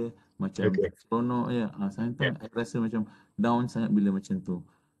boring je, macam okay, tak seronok je. yeah. Sometimes I rasa macam down sangat bila macam tu.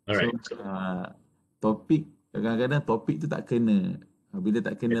 All So right. topik kadang-kadang topik tu tak kena. Bila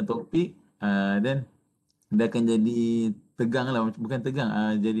tak kena topik, then dia akan jadi tegang lah. Bukan tegang,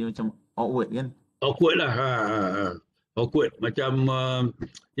 jadi macam awkward kan. Awkward lah. Awkward. Macam,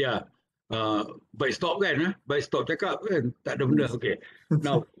 ya, baik stop kan? Baik stop cakap kan? Tak ada benda. Yes. Okay.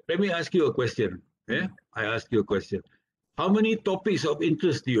 Now, let me ask you a question. Yeah, I ask you a question. How many topics of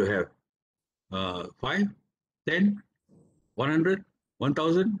interest do you have? 5, 10, 100,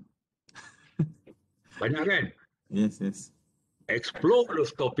 1,000? Banyak kan? Yes, yes. Explore those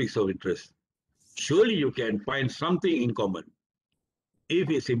topics of interest. surely you can find something in common. If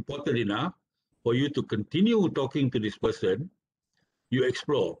it's important enough for you to continue talking to this person, you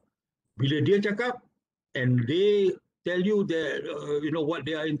explore. Bila dia cakap and they tell you that what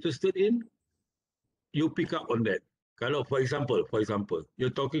they are interested in, you pick up on that. Kalau for example,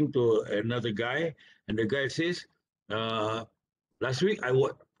 you're talking to another guy and the guy says, last week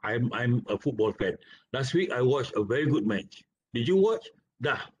I'm a football fan. Last week I watched a very good match. Did you watch?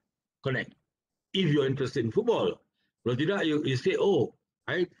 Dah, connect. If you're interested in football. Kalau tidak, you say, oh,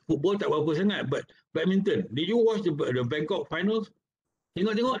 I football tak berapa sangat, but badminton. Did you watch the Bangkok finals?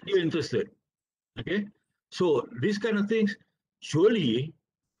 Tengok-tengok, dia interested. Okay? So, these kind of things, surely,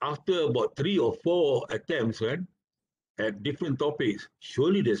 after about 3 or 4 attempts, right, at different topics,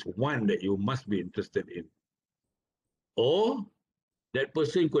 surely there's one that you must be interested in. Or, that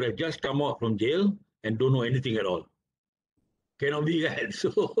person could have just come out from jail and don't know anything at all. Cannot be that.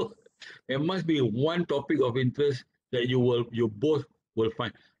 So, there must be one topic of interest that you both will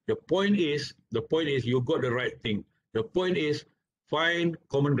find. The point is you got the right thing. The point is find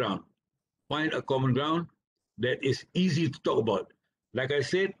common ground. Find a common ground that is easy to talk about. Like I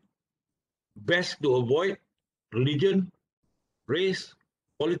said, best to avoid religion, race,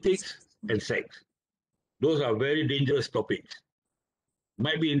 politics, and sex. Those are very dangerous topics.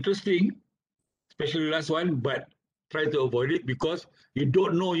 Might be interesting, especially the last one, but try to avoid it because you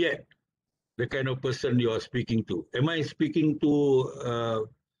don't know yet the kind of person you are speaking to. Am I speaking to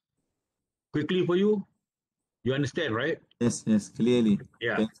quickly for you? You understand, right? Yes, clearly.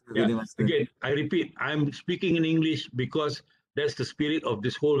 Yeah. Thank you very much, sir. Again, I repeat, I'm speaking in English because that's the spirit of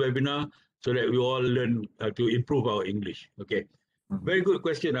this whole webinar, so that we all learn to improve our English. Okay. Very good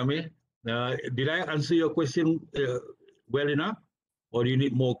question, Amir. Did I answer your question well enough, or do you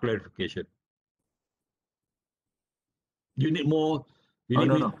need more clarification? You need more? You need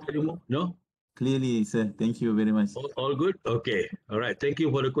me to tell you more? No? Clearly, sir. Thank you very much. All good? Okay. All right. Thank you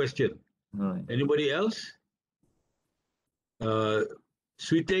for the question. All right. Anybody else?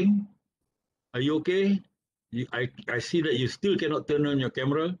 Sweeting, are you okay? I see that you still cannot turn on your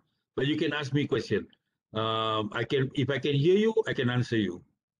camera, but you can ask me a question. If I can hear you, I can answer you.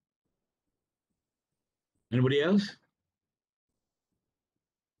 Anybody else?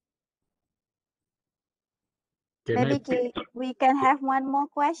 Maybe we can have one more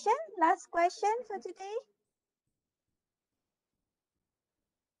question, last question for today.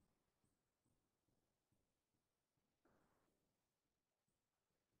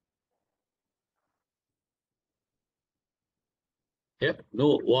 Yep.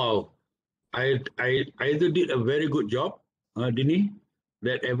 No. Wow. I either did a very good job, Dini,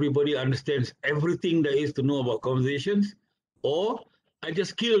 that everybody understands everything there is to know about conversations, or I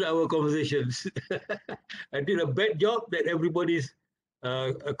just killed our conversations. I did a bad job that everybody's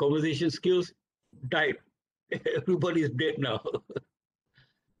conversation skills died. Everybody is dead now.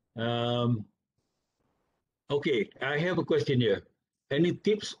 Okay, I have a question here. Any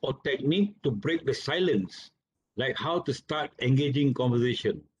tips or technique to break the silence, like how to start engaging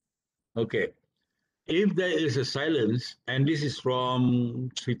conversation? Okay, if there is a silence, and this is from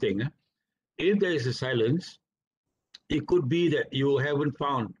Sweeting, if there is a silence, it could be that you haven't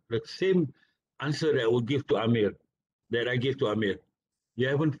found the same answer that I would give to Amir, that I give to Amir. You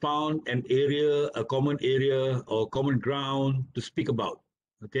haven't found an area, a common area or common ground to speak about.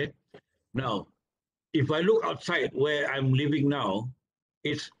 Okay. Now, if I look outside where I'm living now,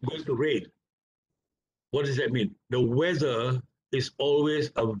 it's going to rain. What does that mean? The weather is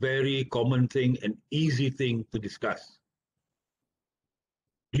always a very common thing and easy thing to discuss.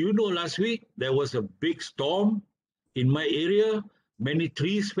 Do you know last week there was a big storm in my area? Many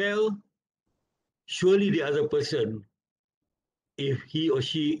trees fell. Surely the other person, if he or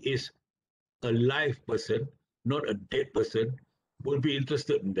she is a live person, not a dead person, will be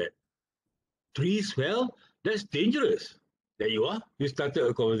interested in that. Trees fell? That's dangerous. There you are. You started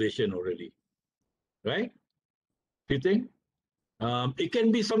a conversation already, right? Do you think? It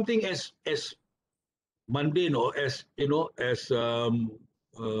can be something as mundane or as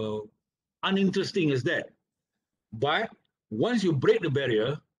uninteresting as that. But once you break the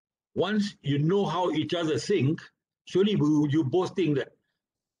barrier, once you know how each other think, surely you both think that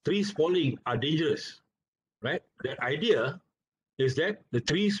trees falling are dangerous, right? That idea is that the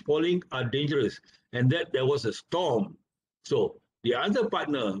trees falling are dangerous and that there was a storm. So the other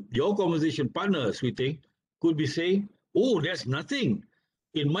partner, your conversation partner, Sweeting, could be saying, oh, that's nothing.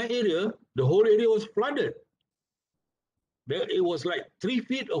 In my area, the whole area was flooded. It was like 3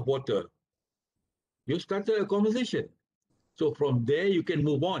 feet of water. You started a conversation. So from there, you can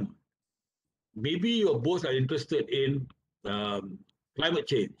move on. Maybe you both are interested in climate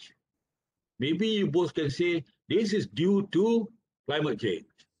change. maybe you both can say this is due to climate change,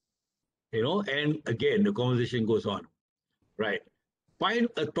 and again, the conversation goes on, right? Find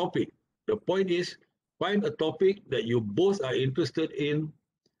a topic. The point is, find a topic that you both are interested in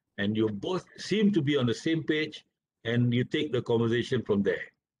and you both seem to be on the same page, and you take the conversation from there.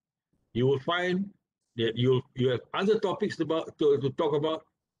 You will find that you have other topics to talk about,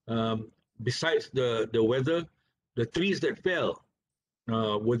 besides the weather. The trees that fell,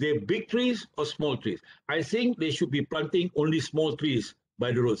 were they big trees or small trees? I think they should be planting only small trees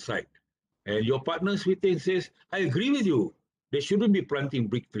by the roadside. And your partner, Sweeting, says, I agree with you. They shouldn't be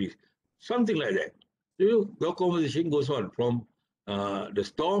planting big trees. Something like that. Your conversation goes on from the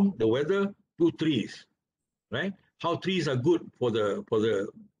storm, the weather, to trees, right? How trees are good for the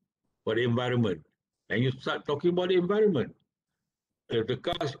environment. And you start talking about the environment. If the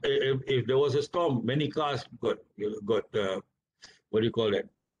cars, if there was a storm, many cars got what do you call that?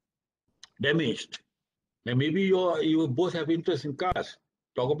 Damaged. And maybe you both have interest in cars.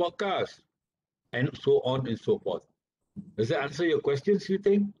 Talk about cars, and so on and so forth. Does that answer your questions, you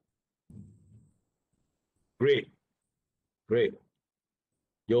think? Great, great.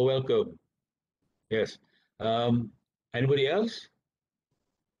 You're welcome. Yes. Anybody else?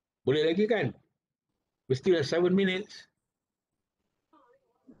 Boleh lagi kan? We still have 7 minutes.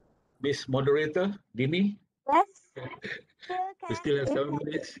 Miss Moderator, Dini, Yes, we still have 7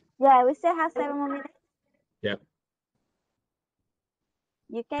 minutes. Yeah, we still have 7 more minutes. Yeah.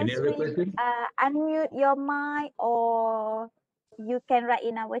 You can Any other questions? unmute your mic, or you can write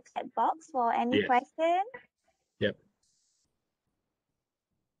in our chat box for any Yes. question. Yep.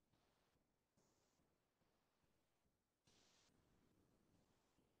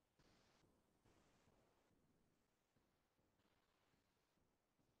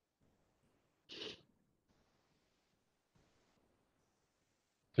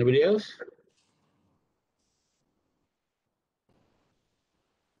 Anybody else?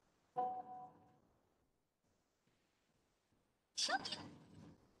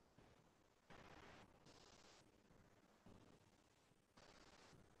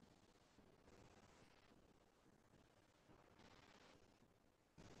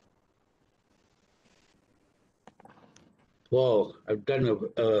 Wow, I've done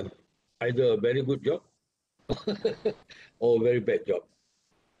either a very good job or a very bad job.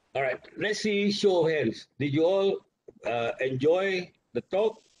 All right, let's see show of hands. Did you all enjoy the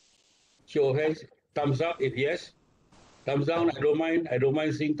talk? Show of hands. Thumbs up if yes. Thumbs down, I don't mind. I don't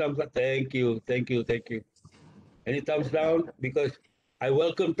mind seeing thumbs up. Thank you, thank you, thank you. Any thumbs down? Because I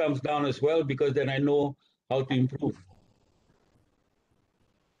welcome thumbs down as well, because then I know how to improve.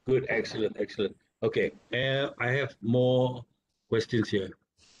 Good, excellent, excellent. Okay, I have more questions here.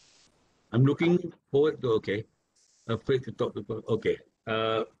 I'm looking forward to, okay, afraid to talk to people. Okay,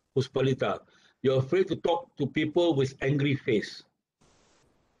 Puspalita, you're afraid to talk to people with angry face.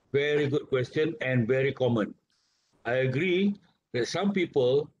 Very good question and very common. I agree that some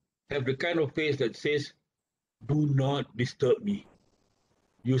people have the kind of face that says, do not disturb me.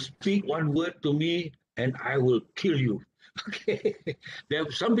 You speak one word to me and I will kill you. Okay.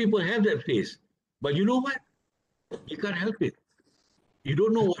 Some people have that face. But you know what? You can't help it. You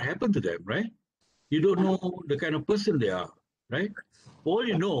don't know what happened to them, right? You don't know the kind of person they are, right? All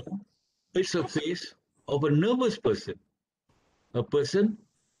you know, it's a face of a nervous person, a person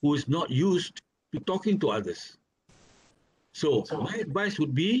who is not used to talking to others. So my advice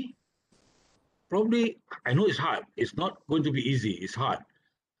would be, probably, I know it's hard. It's not going to be easy. It's hard.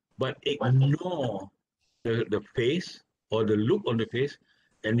 But ignore the face or the look on the face.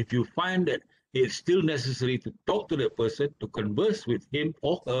 And if you find that it's still necessary to talk to that person, to converse with him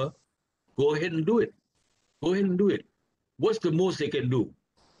or her, go ahead and do it. Go ahead and do it. What's the most they can do?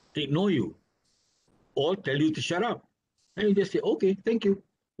 Ignore you or tell you to shut up. And you just say, okay, thank you.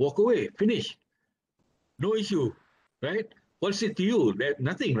 Walk away, finish. No issue, right? What's it to you? That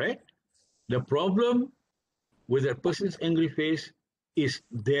nothing, right? The problem with that person's angry face is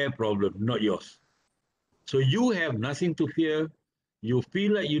their problem, not yours. So you have nothing to fear. You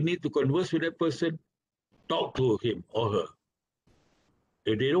feel like you need to converse with that person, talk to him or her.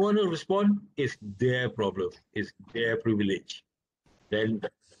 If they don't want to respond, it's their problem. It's their privilege. Then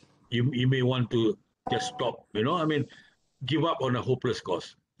you may want to just stop. I mean, give up on a hopeless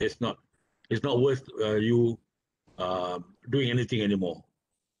cause. It's not worth you doing anything anymore.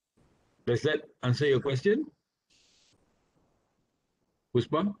 Does that answer your question,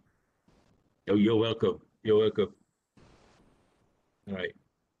 Puspa? Oh, you're welcome. You're welcome. All right.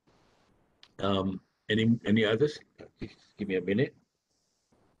 Any others? Just give me a minute.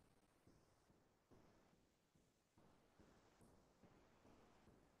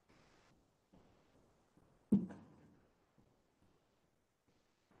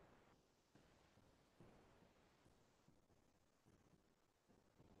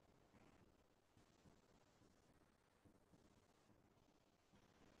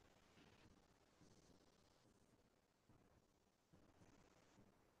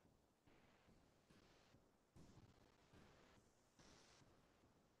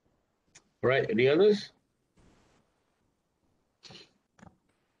 Right, any others?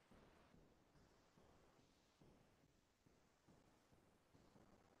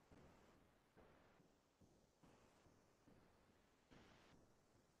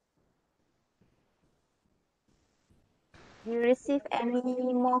 Do you receive any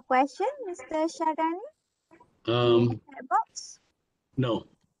more questions, Mr. Shagani? Um, Chat box? no,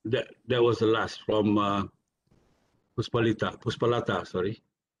 that was the last from Puspalata, sorry.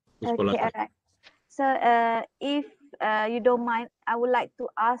 Okay, Puspalata. all right. So, if you don't mind, I would like to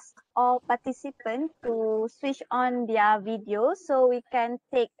ask all participants to switch on their video so we can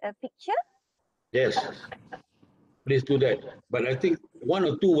take a picture. Yes, please do that. But I think one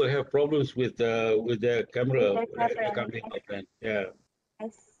or two will have problems with the camera, With the camera, recording yes. of that. Yeah.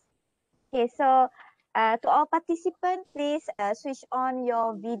 Yes. Okay, so to all participants, please switch on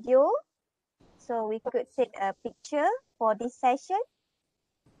your video so we could take a picture for this session.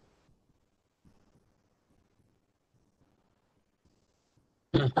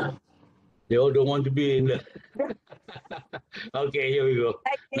 They all don't want to be in the. Okay, here we go.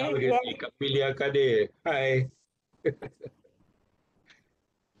 Now Okay, we can yes. see Kapilia Kade. Hi.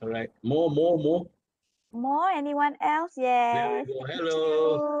 All right. More. More? Anyone else? There we Yes. go. Thank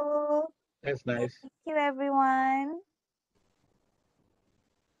Hello. you. That's nice. Thank you, everyone.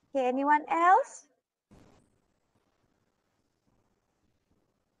 Okay, anyone else?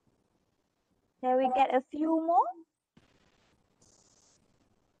 Can we get a few more?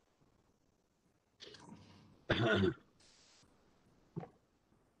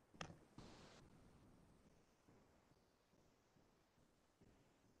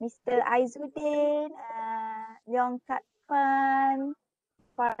 Mr. Aizuddin, Leong Kat Fan,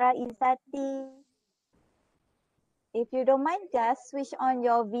 Farah Izzati. If you don't mind, just switch on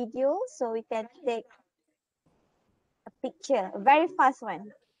your video so we can take a picture. A very fast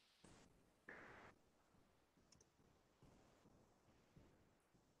one.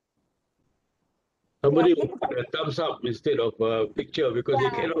 Somebody Okay. will put a thumbs up instead of a picture because they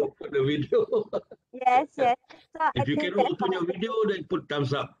Yeah. cannot put the video. Yes, yes. So I If you think cannot that open your video, then put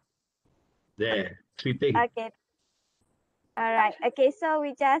thumbs up. There. Tweeting. okay. All right. Okay, so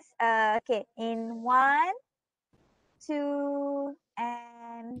we just okay, in 1, 2,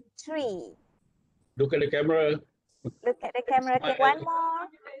 and 3. Look at the camera. Look at the camera. Okay, one Smile. more.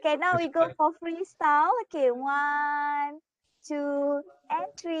 Okay, now we go for freestyle. Okay, 1, 2, and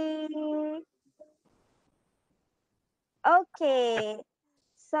 3. Okay.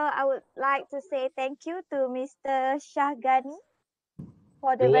 So I would like to say thank you to Mr. Shahgani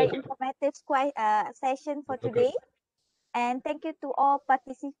for the You're very welcome. informative session for Welcome. today. And thank you to all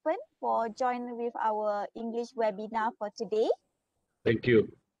participants for joining with our English webinar for today. Thank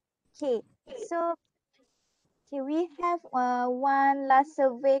you. Okay, so we have one last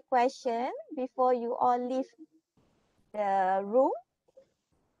survey question before you all leave the room.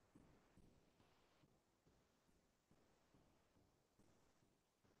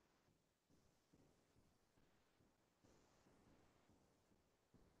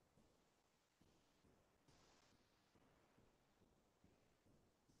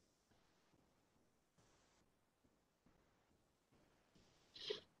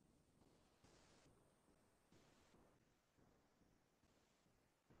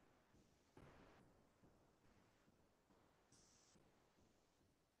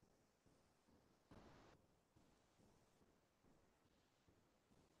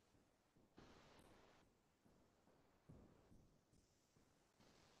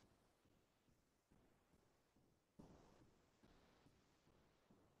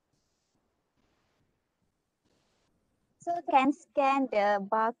 So you can scan the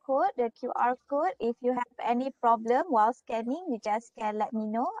barcode, the QR code. If you have any problem while scanning, you just can let me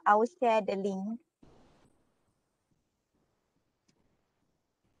know. I will share the link.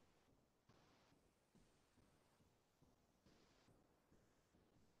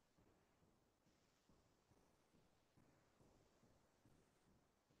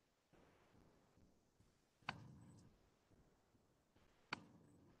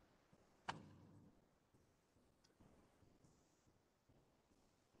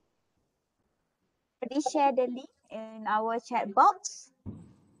 Already share the link in our chat box.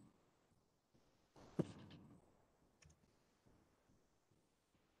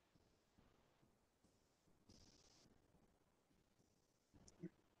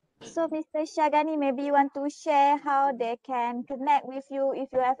 So Mr. Shagani, maybe you want to share how they can connect with you if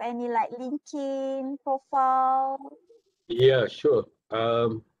you have any like LinkedIn profile. Yeah, sure.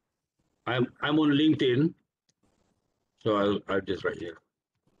 I'm on LinkedIn, so I'll just write here.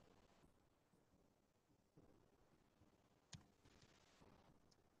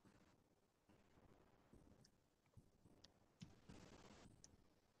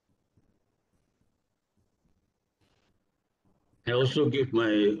 I also give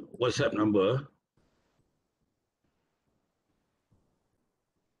my WhatsApp number.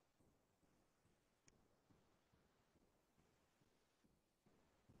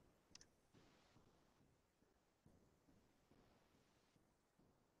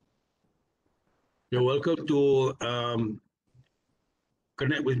 You're welcome to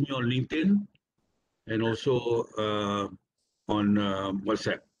connect with me on LinkedIn and also on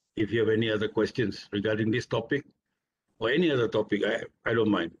WhatsApp. If you have any other questions regarding this topic or any other topic, I don't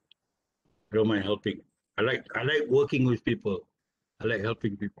mind. I don't mind helping. I like working with people. I like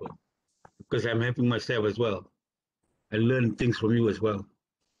helping people because I'm helping myself as well. I learn things from you as well.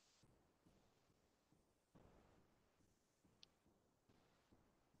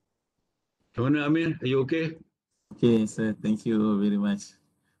 Gimana, Amir? Are you okay? Okay, sir. Thank you very much.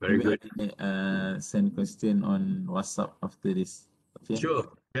 Very Maybe good. I send question on WhatsApp after this. Okay. Sure.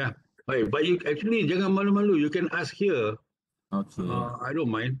 Yeah. Hey, but you actually jangan malu-malu. You can ask here. Okay. I don't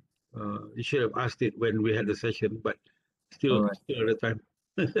mind. You should have asked it when we had the session, but still All right. at the time.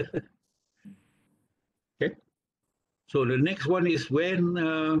 Okay. So the next one is when,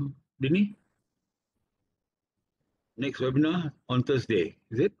 Dini? Next webinar on Thursday,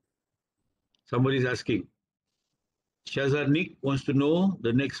 is it? Somebody's asking. Shazad Nick wants to know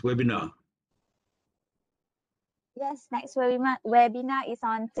the next webinar. Yes, next webinar is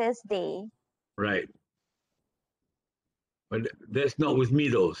on Thursday. Right. But that's not with me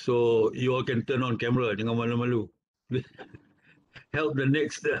though. So you all can turn on camera. Jangan malu-malu. Help the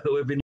next webinar.